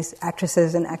to all these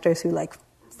actresses and actors who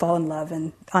fall in love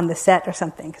and on the set or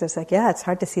something, because it's it's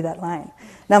hard to see that line.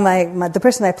 Now, the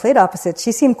person I played opposite,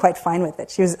 she seemed quite fine with it.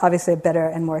 She was obviously a better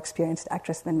and more experienced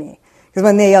actress than me. Because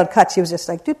when they yelled cut, she was just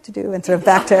do-do-do, and sort of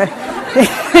back to,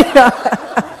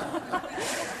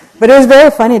 But it was very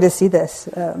funny to see this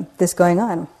going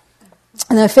on.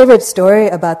 And my favorite story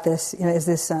about this, is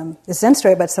this Zen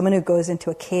story about someone who goes into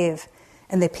a cave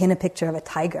and they paint a picture of a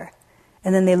tiger.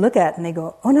 And then they look at it and they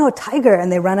go, oh no, tiger!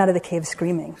 And they run out of the cave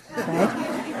screaming, right?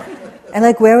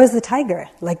 And where was the tiger?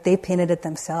 They painted it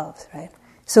themselves, right?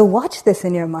 So watch this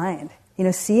in your mind.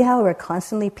 See how we're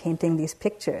constantly painting these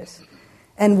pictures.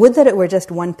 And would that it were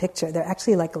just one picture. They're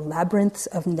actually labyrinths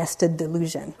of nested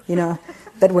delusion,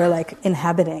 that we're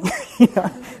inhabiting,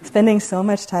 spending so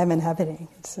much time inhabiting.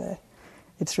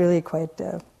 It's really quite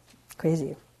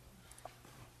crazy.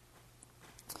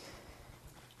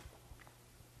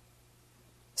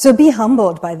 So be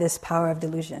humbled by this power of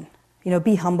delusion.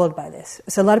 Be humbled by this.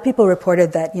 So a lot of people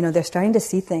reported that, they're starting to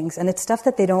see things, and it's stuff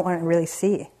that they don't want to really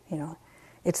see,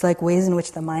 It's ways in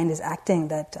which the mind is acting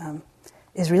that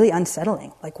is really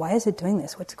unsettling. Why is it doing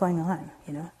this? What's going on,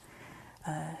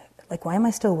 why am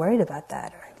I still worried about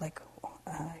that? Or I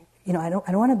don't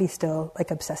want to be still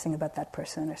obsessing about that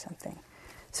person or something.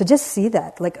 So just see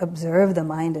that, observe the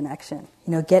mind in action.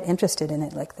 Get interested in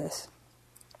it like this.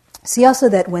 See also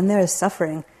that when there is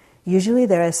suffering, usually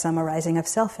there is some arising of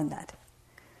self in that.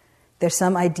 There's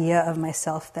some idea of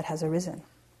myself that has arisen.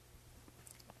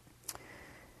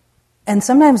 And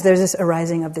sometimes there's this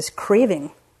arising of this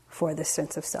craving for this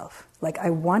sense of self.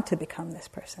 I want to become this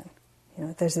person.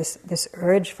 There's this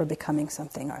urge for becoming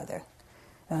something or other.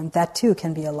 That too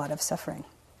can be a lot of suffering.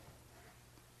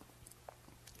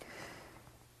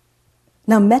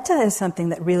 Now, metta is something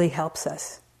that really helps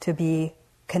us to be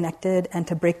connected and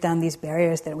to break down these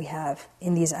barriers that we have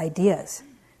in these ideas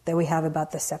that we have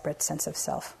about the separate sense of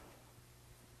self.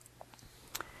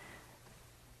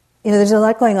 There's a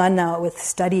lot going on now with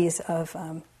studies of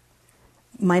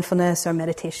mindfulness or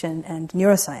meditation and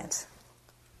neuroscience.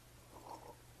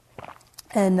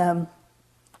 And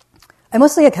I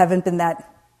mostly haven't been that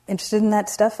interested in that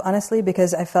stuff, honestly,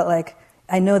 because I felt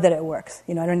I know that it works.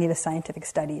 I don't need a scientific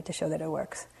study to show that it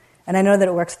works. And I know that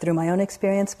it works through my own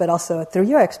experience, but also through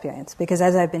your experience, because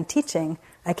as I've been teaching,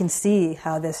 I can see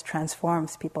how this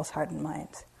transforms people's heart and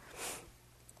minds.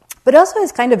 But also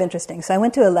it's kind of interesting. So I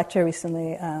went to a lecture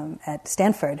recently at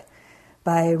Stanford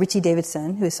by Richie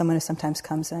Davidson, who is someone who sometimes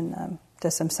comes and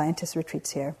does some scientist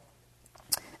retreats here.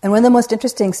 And one of the most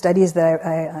interesting studies that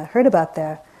I heard about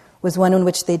there was one in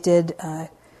which they taught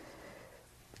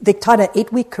an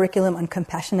 8-week curriculum on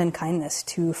compassion and kindness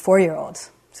to 4-year-olds,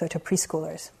 so to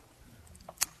preschoolers.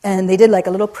 And they did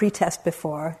a little pre-test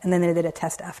before, and then they did a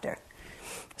test after.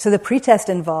 So the pre-test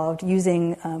involved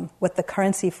using what the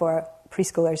currency for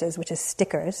preschoolers is, which is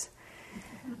stickers.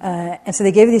 And so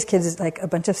they gave these kids a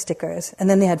bunch of stickers, and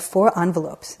then they had 4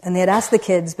 envelopes. And they had asked the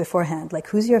kids beforehand,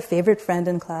 who's your favorite friend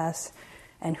in class,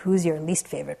 and who's your least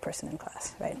favorite person in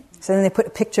class, right? So then they put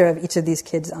a picture of each of these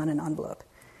kids on an envelope.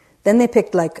 Then they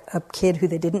picked a kid who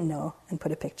they didn't know and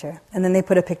put a picture. And then they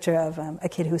put a picture of a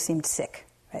kid who seemed sick,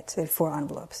 right? So they had 4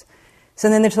 envelopes. So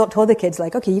then they told the kids,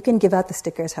 okay, you can give out the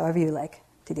stickers however you like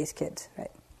to these kids,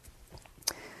 right?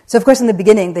 So of course in the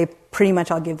beginning, they pretty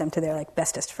much all give them to their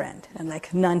bestest friend, and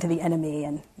none to the enemy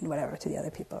and whatever to the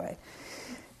other people, right?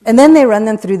 And then they run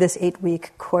them through this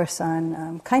 8-week course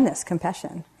on kindness,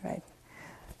 compassion, right?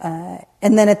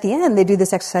 And then at the end, they do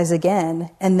this exercise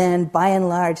again, and then by and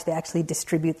large, they actually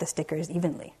distribute the stickers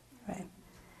evenly, right?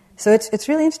 So it's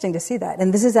really interesting to see that.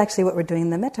 And this is actually what we're doing in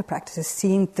the metta practice, is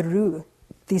seeing through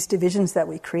these divisions that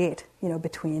we create,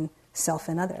 between self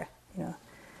and other,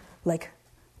 Like,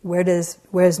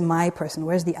 where's my person?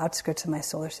 Where's the outskirts of my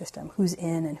solar system? Who's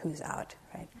in and who's out,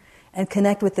 right? And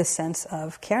connect with this sense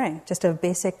of caring, just of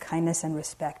basic kindness and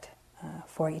respect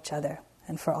for each other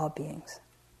and for all beings.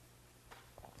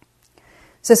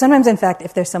 So sometimes, in fact,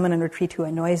 if there's someone on retreat who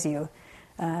annoys you,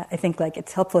 I think like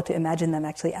it's helpful to imagine them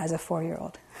actually as a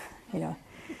 4-year-old,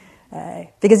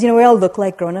 because we all look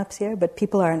like grown-ups here, but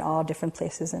people are in all different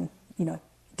places and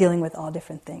dealing with all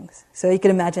different things. So you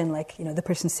could imagine like the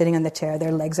person sitting on the chair,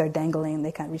 their legs are dangling,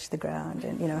 they can't reach the ground,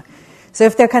 and so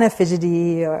if they're kind of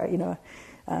fidgety or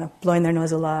blowing their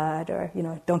nose a lot, or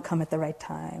don't come at the right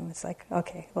time. It's like,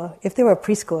 okay, well, if they were a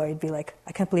preschooler, you'd be like,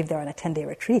 I can't believe they're on a 10-day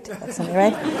retreat. That's something,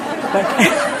 right?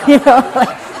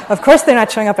 But of course they're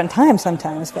not showing up on time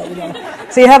sometimes, but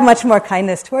so you have much more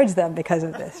kindness towards them because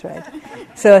of this, right?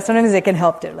 So sometimes it can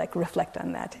help to like reflect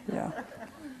on that.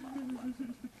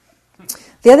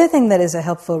 The other thing that is a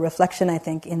helpful reflection, I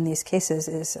think, in these cases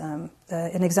is an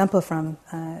example from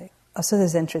also the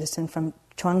Zen tradition from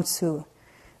Chuang Tzu,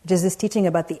 which is this teaching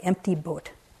about the empty boat.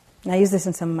 And I use this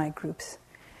in some of my groups.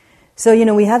 So,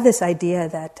 we have this idea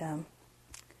that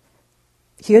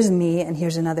here's me and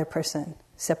here's another person,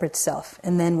 separate self.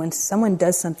 And then when someone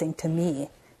does something to me,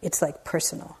 it's like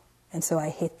personal. And so I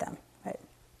hate them, right?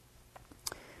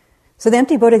 So the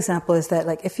empty boat example is that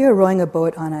like if you're rowing a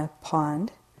boat on a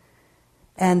pond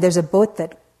and there's a boat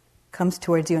that comes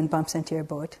towards you and bumps into your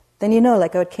boat, then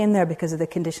like it came there because of the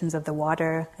conditions of the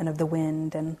water and of the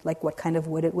wind and like what kind of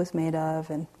wood it was made of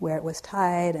and where it was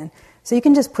tied. And so you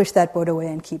can just push that boat away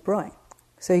and keep rowing.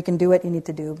 So you can do what you need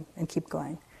to do and keep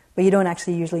going. But you don't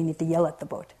actually usually need to yell at the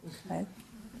boat, right?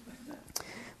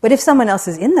 But if someone else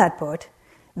is in that boat,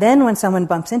 then when someone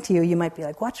bumps into you, you might be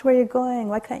like, watch where you're going.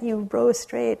 Why can't you row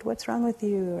straight? What's wrong with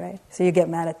you, right? So you get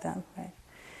mad at them, right?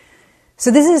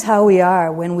 So this is how we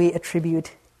are when we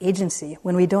attribute agency,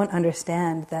 when we don't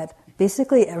understand that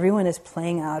basically everyone is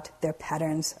playing out their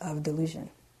patterns of delusion.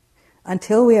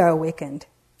 Until we are awakened,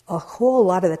 a whole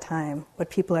lot of the time, what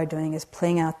people are doing is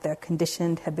playing out their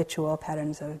conditioned, habitual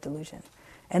patterns of delusion.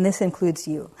 And this includes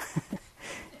you,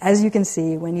 as you can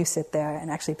see when you sit there and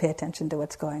actually pay attention to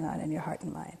what's going on in your heart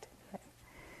and mind. Right?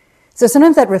 So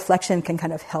sometimes that reflection can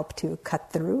kind of help to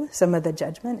cut through some of the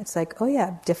judgment. It's like, oh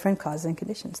yeah, different causes and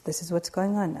conditions. This is what's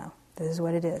going on now. This is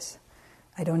what it is.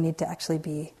 I don't need to actually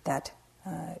be that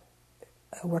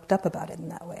worked up about it in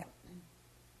that way.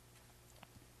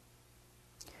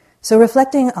 So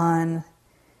reflecting on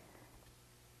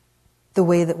the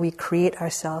way that we create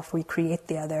ourselves, we create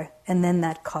the other, and then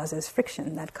that causes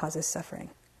friction, that causes suffering.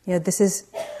 This is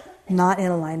not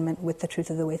in alignment with the truth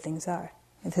of the way things are.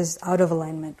 It is out of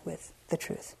alignment with the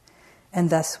truth, and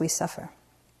thus we suffer.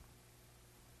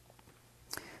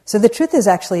 So the truth is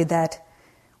actually that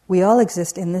we all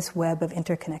exist in this web of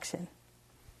interconnection.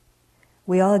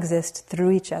 We all exist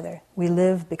through each other. We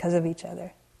live because of each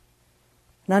other.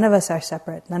 None of us are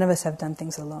separate. None of us have done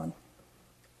things alone.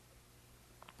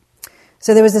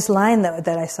 So there was this line that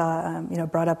I saw,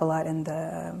 brought up a lot in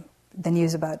the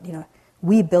news about,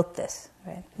 we built this,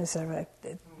 right? This sort of a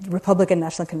Republican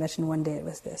National Convention. One day it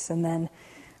was this, and then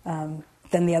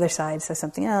the other side says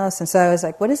something else. And so I was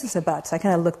like, what is this about? So I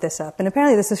kind of looked this up. And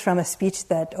apparently this is from a speech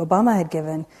that Obama had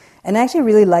given. And I actually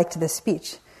really liked this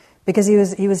speech because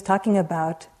he was talking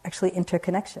about actually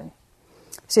interconnection.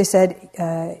 So he said,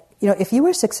 if you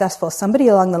were successful, somebody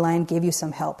along the line gave you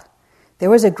some help. There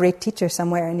was a great teacher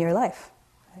somewhere in your life.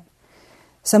 Right?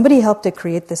 Somebody helped to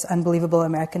create this unbelievable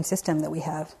American system that we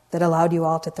have that allowed you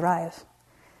all to thrive.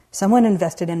 Someone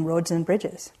invested in roads and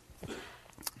bridges.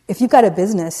 If you got a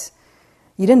business,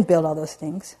 you didn't build all those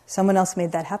things. Someone else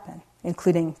made that happen,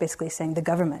 including basically saying the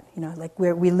government.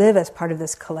 We live as part of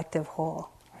this collective whole.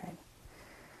 Right?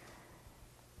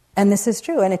 And this is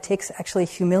true, and it takes actually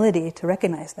humility to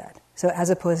recognize that. So as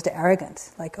opposed to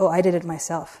arrogance, like, oh, I did it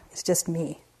myself. It's just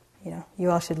me. You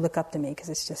all should look up to me because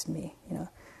it's just me.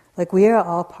 Like we are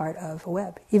all part of a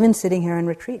web. Even sitting here in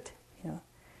retreat,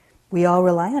 we all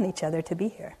rely on each other to be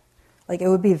here. Like it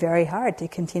would be very hard to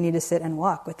continue to sit and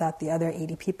walk without the other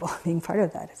 80 people being part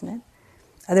of that, isn't it?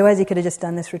 Otherwise, you could have just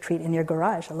done this retreat in your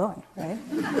garage alone, right?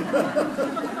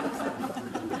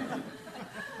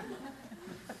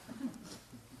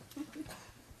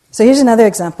 So here's another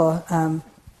example.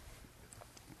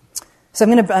 So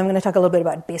I'm going to talk a little bit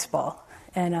about baseball,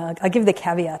 and I'll give the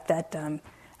caveat that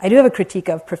I do have a critique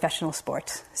of professional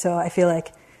sports. So I feel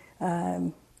like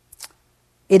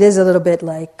it is a little bit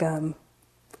like there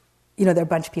are a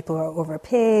bunch of people who are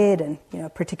overpaid, and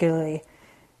particularly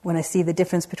when I see the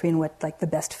difference between what like the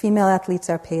best female athletes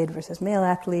are paid versus male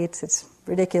athletes, it's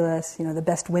ridiculous. The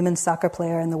best women's soccer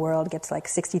player in the world gets like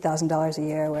 $60,000 a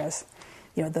year, whereas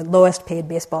the lowest paid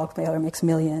baseball player makes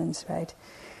millions, right?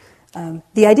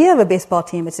 The idea of a baseball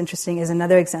team, it's interesting, is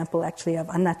another example actually of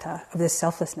anatta, of this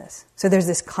selflessness. So there's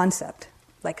this concept,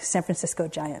 like San Francisco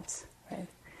Giants, right?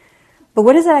 But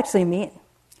what does that actually mean?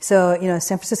 So,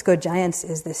 San Francisco Giants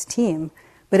is this team,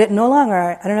 but it no longer,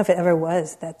 I don't know if it ever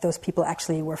was, that those people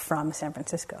actually were from San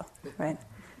Francisco, right?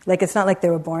 Like, it's not like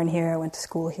they were born here, went to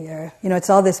school here.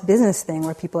 It's all this business thing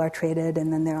where people are traded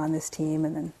and then they're on this team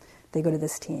and then they go to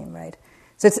this team, right?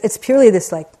 So it's purely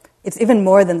this, like, it's even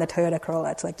more than the Toyota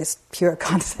Corolla. It's like this pure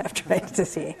concept, right, to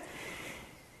see.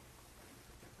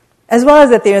 As well as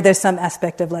that there's some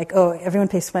aspect of like, everyone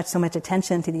pays so much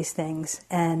attention to these things.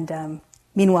 And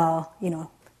meanwhile,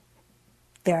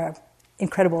 there are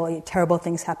incredible, terrible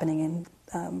things happening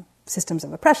in systems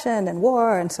of oppression and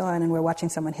war and so on, and we're watching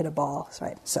someone hit a ball,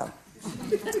 right? So,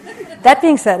 that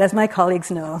being said, as my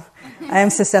colleagues know, I am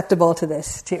susceptible to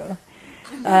this too,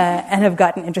 and have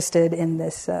gotten interested in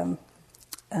this,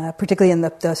 particularly in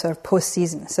the sort of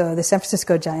postseason. So the San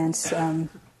Francisco Giants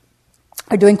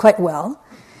are doing quite well,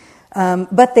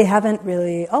 but they haven't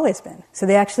really always been. So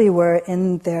they actually were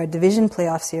in their division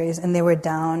playoff series, and they were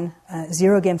down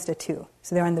 0-2.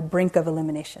 So they're on the brink of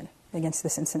elimination against the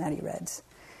Cincinnati Reds.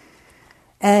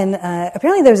 And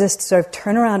apparently there was this sort of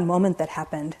turnaround moment that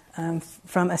happened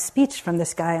from a speech from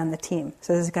this guy on the team.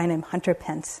 So there's a guy named Hunter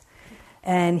Pence.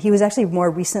 And he was actually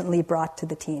more recently brought to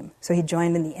the team. So he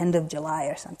joined in the end of July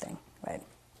or something, right?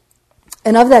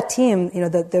 And of that team,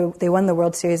 they won the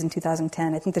World Series in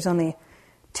 2010. I think there's only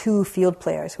 2 field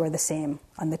players who are the same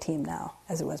on the team now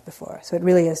as it was before. So it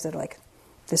really is like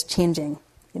this changing,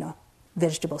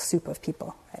 vegetable soup of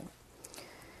people, right?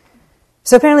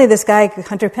 So apparently this guy,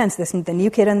 Hunter Pence, the new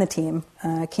kid on the team,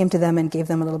 came to them and gave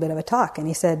them a little bit of a talk. And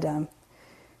he said,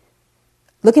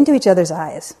 look into each other's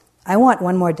eyes. I want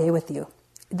one more day with you.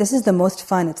 This is the most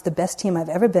fun. It's the best team I've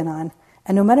ever been on.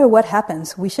 And no matter what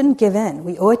happens, we shouldn't give in.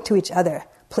 We owe it to each other.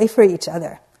 Play for each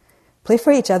other. Play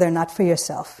for each other, not for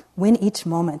yourself. Win each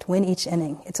moment. Win each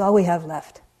inning. It's all we have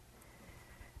left.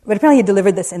 But apparently he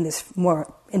delivered this in this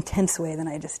more intense way than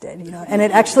I just did, And it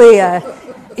actually,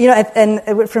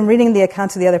 and from reading the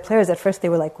accounts of the other players, at first they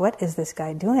were like, what is this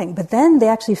guy doing? But then they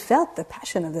actually felt the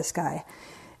passion of this guy.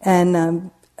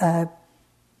 And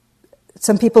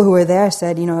some people who were there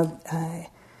said,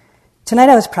 tonight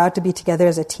I was proud to be together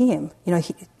as a team.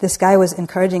 This guy was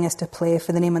encouraging us to play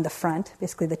for the name on the front,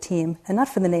 basically the team, and not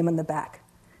for the name on the back.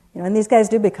 And these guys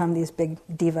do become these big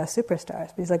diva superstars.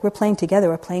 But he's like, we're playing together,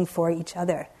 we're playing for each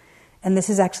other. And this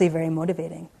is actually very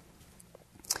motivating.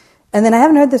 And then I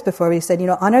haven't heard this before, but he said,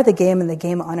 honor the game and the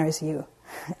game honors you.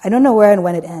 I don't know where and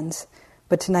when it ends,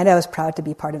 but tonight I was proud to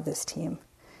be part of this team.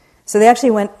 So they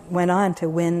actually went on to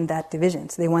win that division.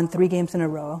 So they won 3 games in a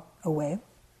row away.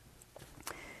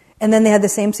 And then they had the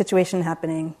same situation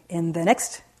happening in the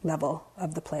next level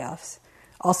of the playoffs.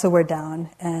 Also were down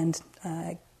and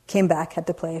came back, had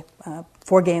to play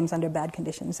 4 games under bad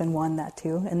conditions and won that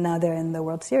too. And now they're in the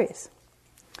World Series.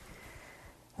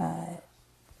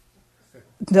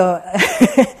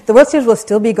 The World Series will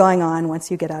still be going on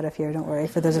once you get out of here, don't worry,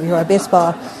 for those of you who are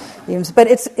baseball teams. But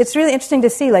it's really interesting to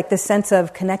see like this sense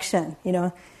of connection,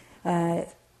 the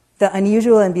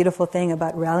unusual and beautiful thing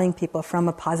about rallying people from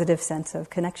a positive sense of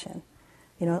connection.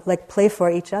 Like play for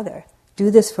each other.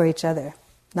 Do this for each other,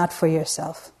 not for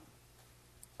yourself.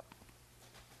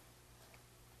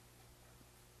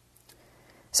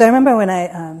 So I remember when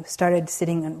I started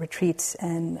sitting on retreats,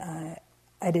 and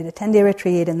I did a 10-day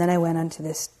retreat, and then I went on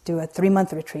to do a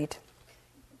 3-month retreat.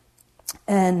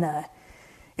 And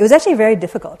it was actually very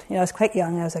difficult. I was quite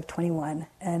young. I was like 21,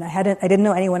 and I didn't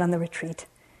know anyone on the retreat.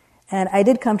 And I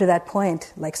did come to that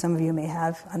point, like some of you may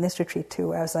have on this retreat too,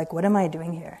 where I was like, what am I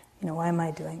doing here? Why am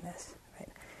I doing this? Right?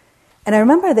 And I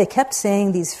remember they kept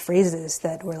saying these phrases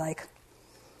that were like,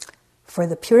 for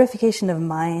the purification of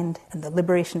mind and the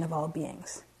liberation of all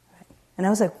beings. Right? And I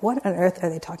was like, what on earth are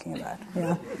they talking about?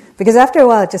 Because after a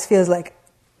while, it just feels like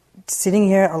sitting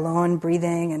here alone,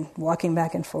 breathing and walking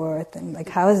back and forth, and like,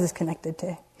 how is this connected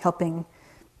to helping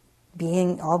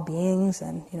all beings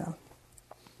and,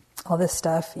 all this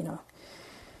stuff,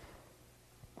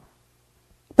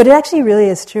 But it actually really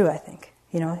is true, I think.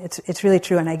 It's really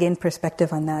true, and I gained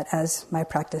perspective on that as my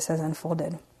practice has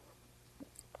unfolded.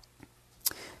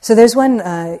 So there's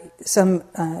some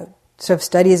sort of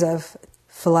studies of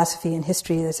philosophy and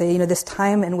history that say, this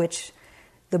time in which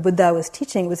the Buddha was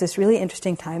teaching was this really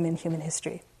interesting time in human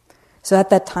history. So at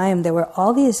that time, there were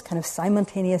all these kind of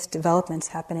simultaneous developments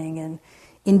happening in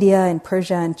India and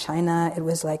Persia and China. It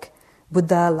was like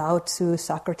Buddha, Lao Tzu,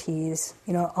 Socrates,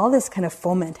 all this kind of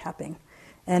foment happening.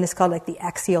 And it's called like the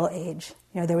axial age.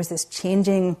 There was this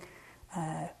changing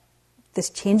this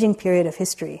changing period of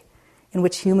history in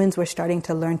which humans were starting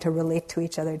to learn to relate to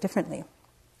each other differently.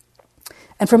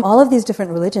 And from all of these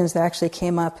different religions, there actually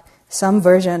came up some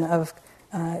version of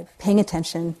paying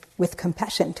attention with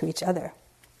compassion to each other.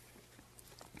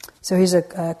 So here's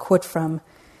a quote from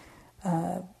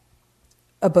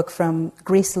a book from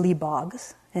Grace Lee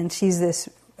Boggs, and she's this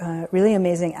really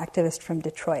amazing activist from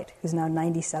Detroit who's now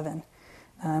 97,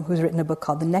 who's written a book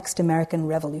called The Next American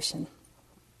Revolution.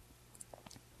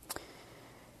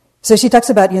 So she talks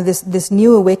about this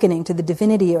new awakening to the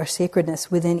divinity or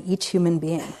sacredness within each human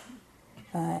being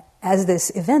as this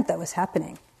event that was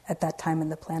happening at that time in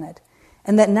the planet,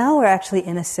 and that now we're actually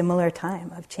in a similar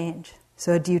time of change.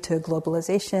 So due to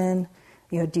globalization,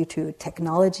 due to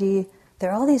technology, there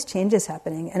are all these changes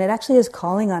happening, and it actually is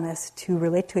calling on us to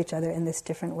relate to each other in this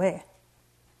different way.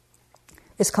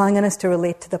 It's calling on us to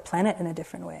relate to the planet in a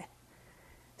different way.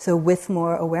 So with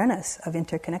more awareness of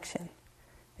interconnection,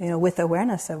 with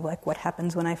awareness of like what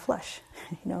happens when I flush,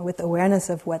 with awareness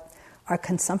of what our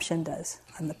consumption does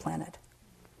on the planet.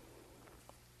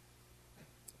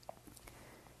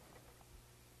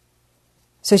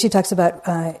 So she talks about,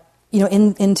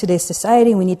 in today's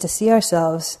society, we need to see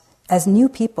ourselves as new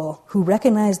people who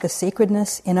recognize the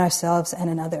sacredness in ourselves and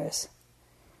in others,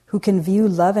 who can view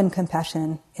love and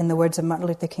compassion, in the words of Martin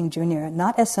Luther King Jr.,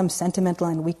 not as some sentimental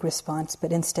and weak response,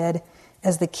 but instead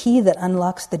as the key that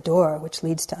unlocks the door which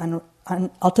leads to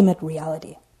ultimate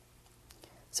reality.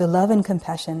 So love and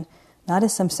compassion, not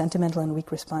as some sentimental and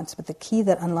weak response, but the key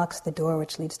that unlocks the door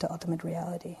which leads to ultimate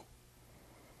reality.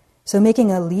 So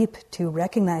making a leap to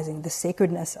recognizing the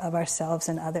sacredness of ourselves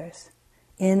and others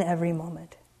in every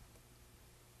moment.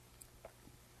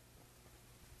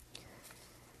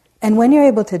 And when you're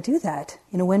able to do that,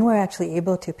 when we're actually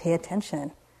able to pay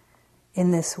attention in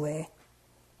this way,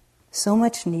 so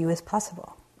much new is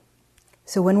possible.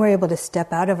 So when we're able to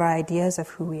step out of our ideas of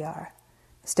who we are,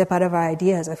 step out of our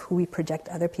ideas of who we project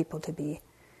other people to be,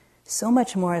 so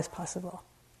much more is possible.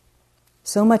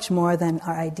 So much more than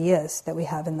our ideas that we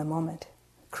have in the moment.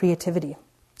 Creativity,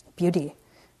 beauty,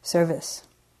 service.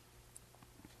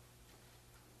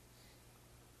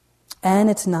 And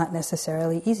it's not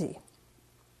necessarily easy.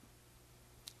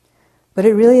 But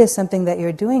it really is something that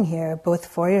you're doing here, both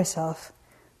for yourself,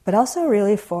 but also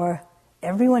really for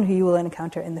everyone who you will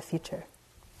encounter in the future.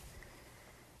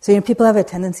 So people have a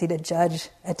tendency to judge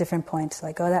at different points,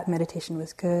 like, oh, that meditation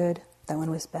was good, that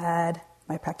one was bad,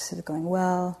 my practice is going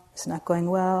well, it's not going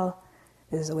well,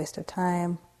 this is a waste of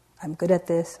time, I'm good at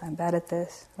this, I'm bad at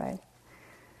this, right?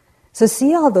 So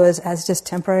see all those as just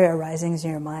temporary arisings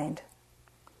in your mind.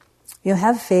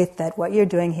 Have faith that what you're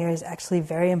doing here is actually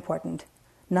very important,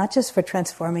 not just for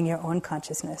transforming your own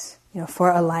consciousness,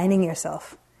 for aligning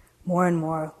yourself more and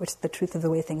more with the truth of the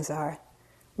way things are,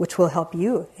 which will help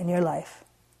you in your life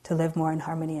to live more in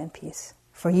harmony and peace,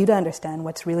 for you to understand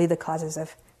what's really the causes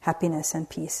of happiness and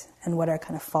peace and what are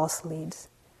kind of false leads.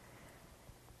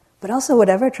 But also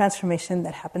whatever transformation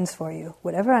that happens for you,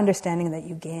 whatever understanding that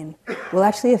you gain, will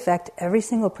actually affect every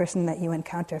single person that you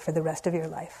encounter for the rest of your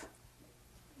life.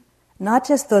 Not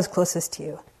just those closest to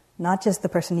you, not just the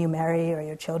person you marry or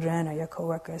your children or your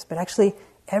coworkers, but actually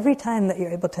every time that you're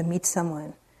able to meet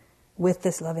someone with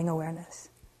this loving awareness.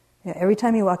 Every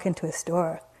time you walk into a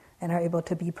store and are able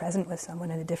to be present with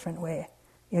someone in a different way,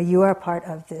 you are part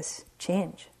of this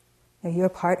change. You're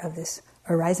part of this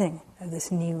arising of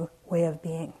this new way of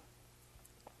being.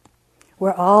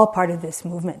 We're all part of this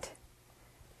movement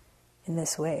in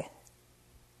this way.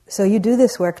 So you do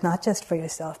this work not just for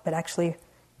yourself, but actually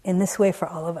in this way for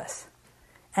all of us,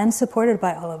 and supported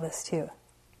by all of us too.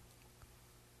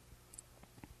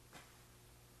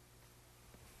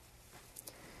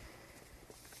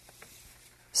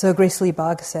 So Grace Lee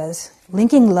Boggs says,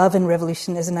 linking love and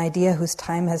revolution is an idea whose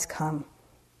time has come.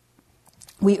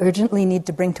 We urgently need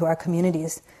to bring to our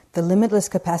communities the limitless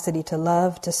capacity to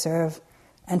love, to serve,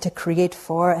 and to create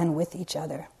for and with each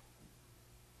other.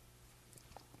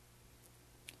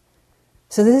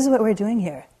 So this is what we're doing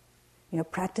here.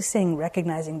 Practicing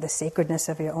recognizing the sacredness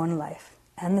of your own life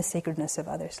and the sacredness of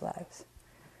others' lives.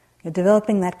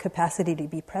 Developing that capacity to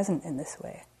be present in this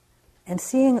way and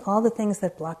seeing all the things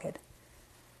that block it.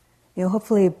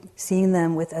 Hopefully seeing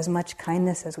them with as much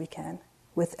kindness as we can,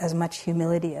 with as much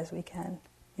humility as we can,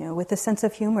 with a sense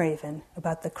of humor even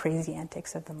about the crazy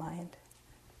antics of the mind.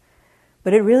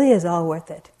 But it really is all worth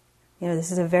it.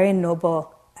 This is a very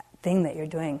noble thing that you're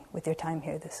doing with your time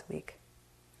here this week.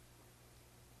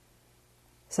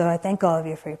 So I thank all of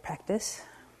you for your practice,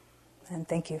 and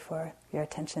thank you for your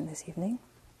attention this evening.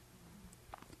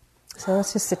 So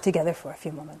let's just sit together for a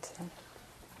few moments.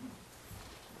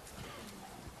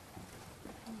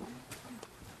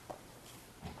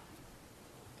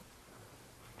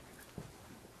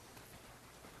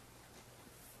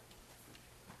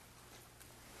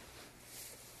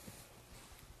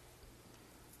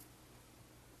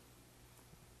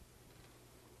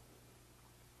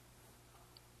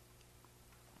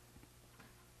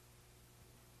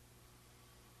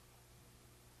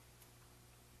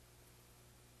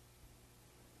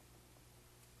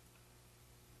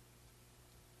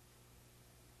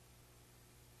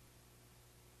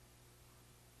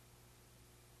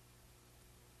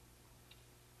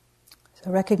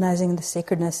 So recognizing the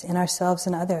sacredness in ourselves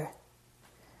and other.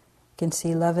 You can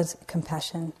see love as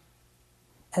compassion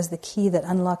as the key that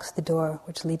unlocks the door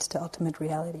which leads to ultimate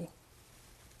reality.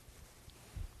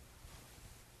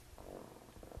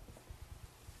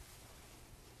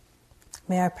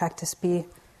 May our practice be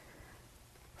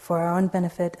for our own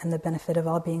benefit and the benefit of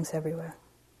all beings everywhere.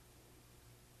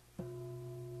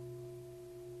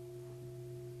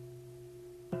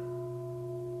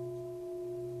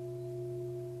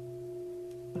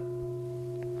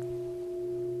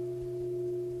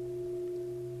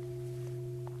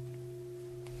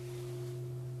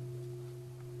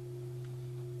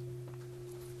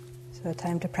 So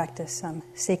time to practice some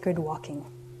sacred walking.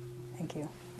 Thank you.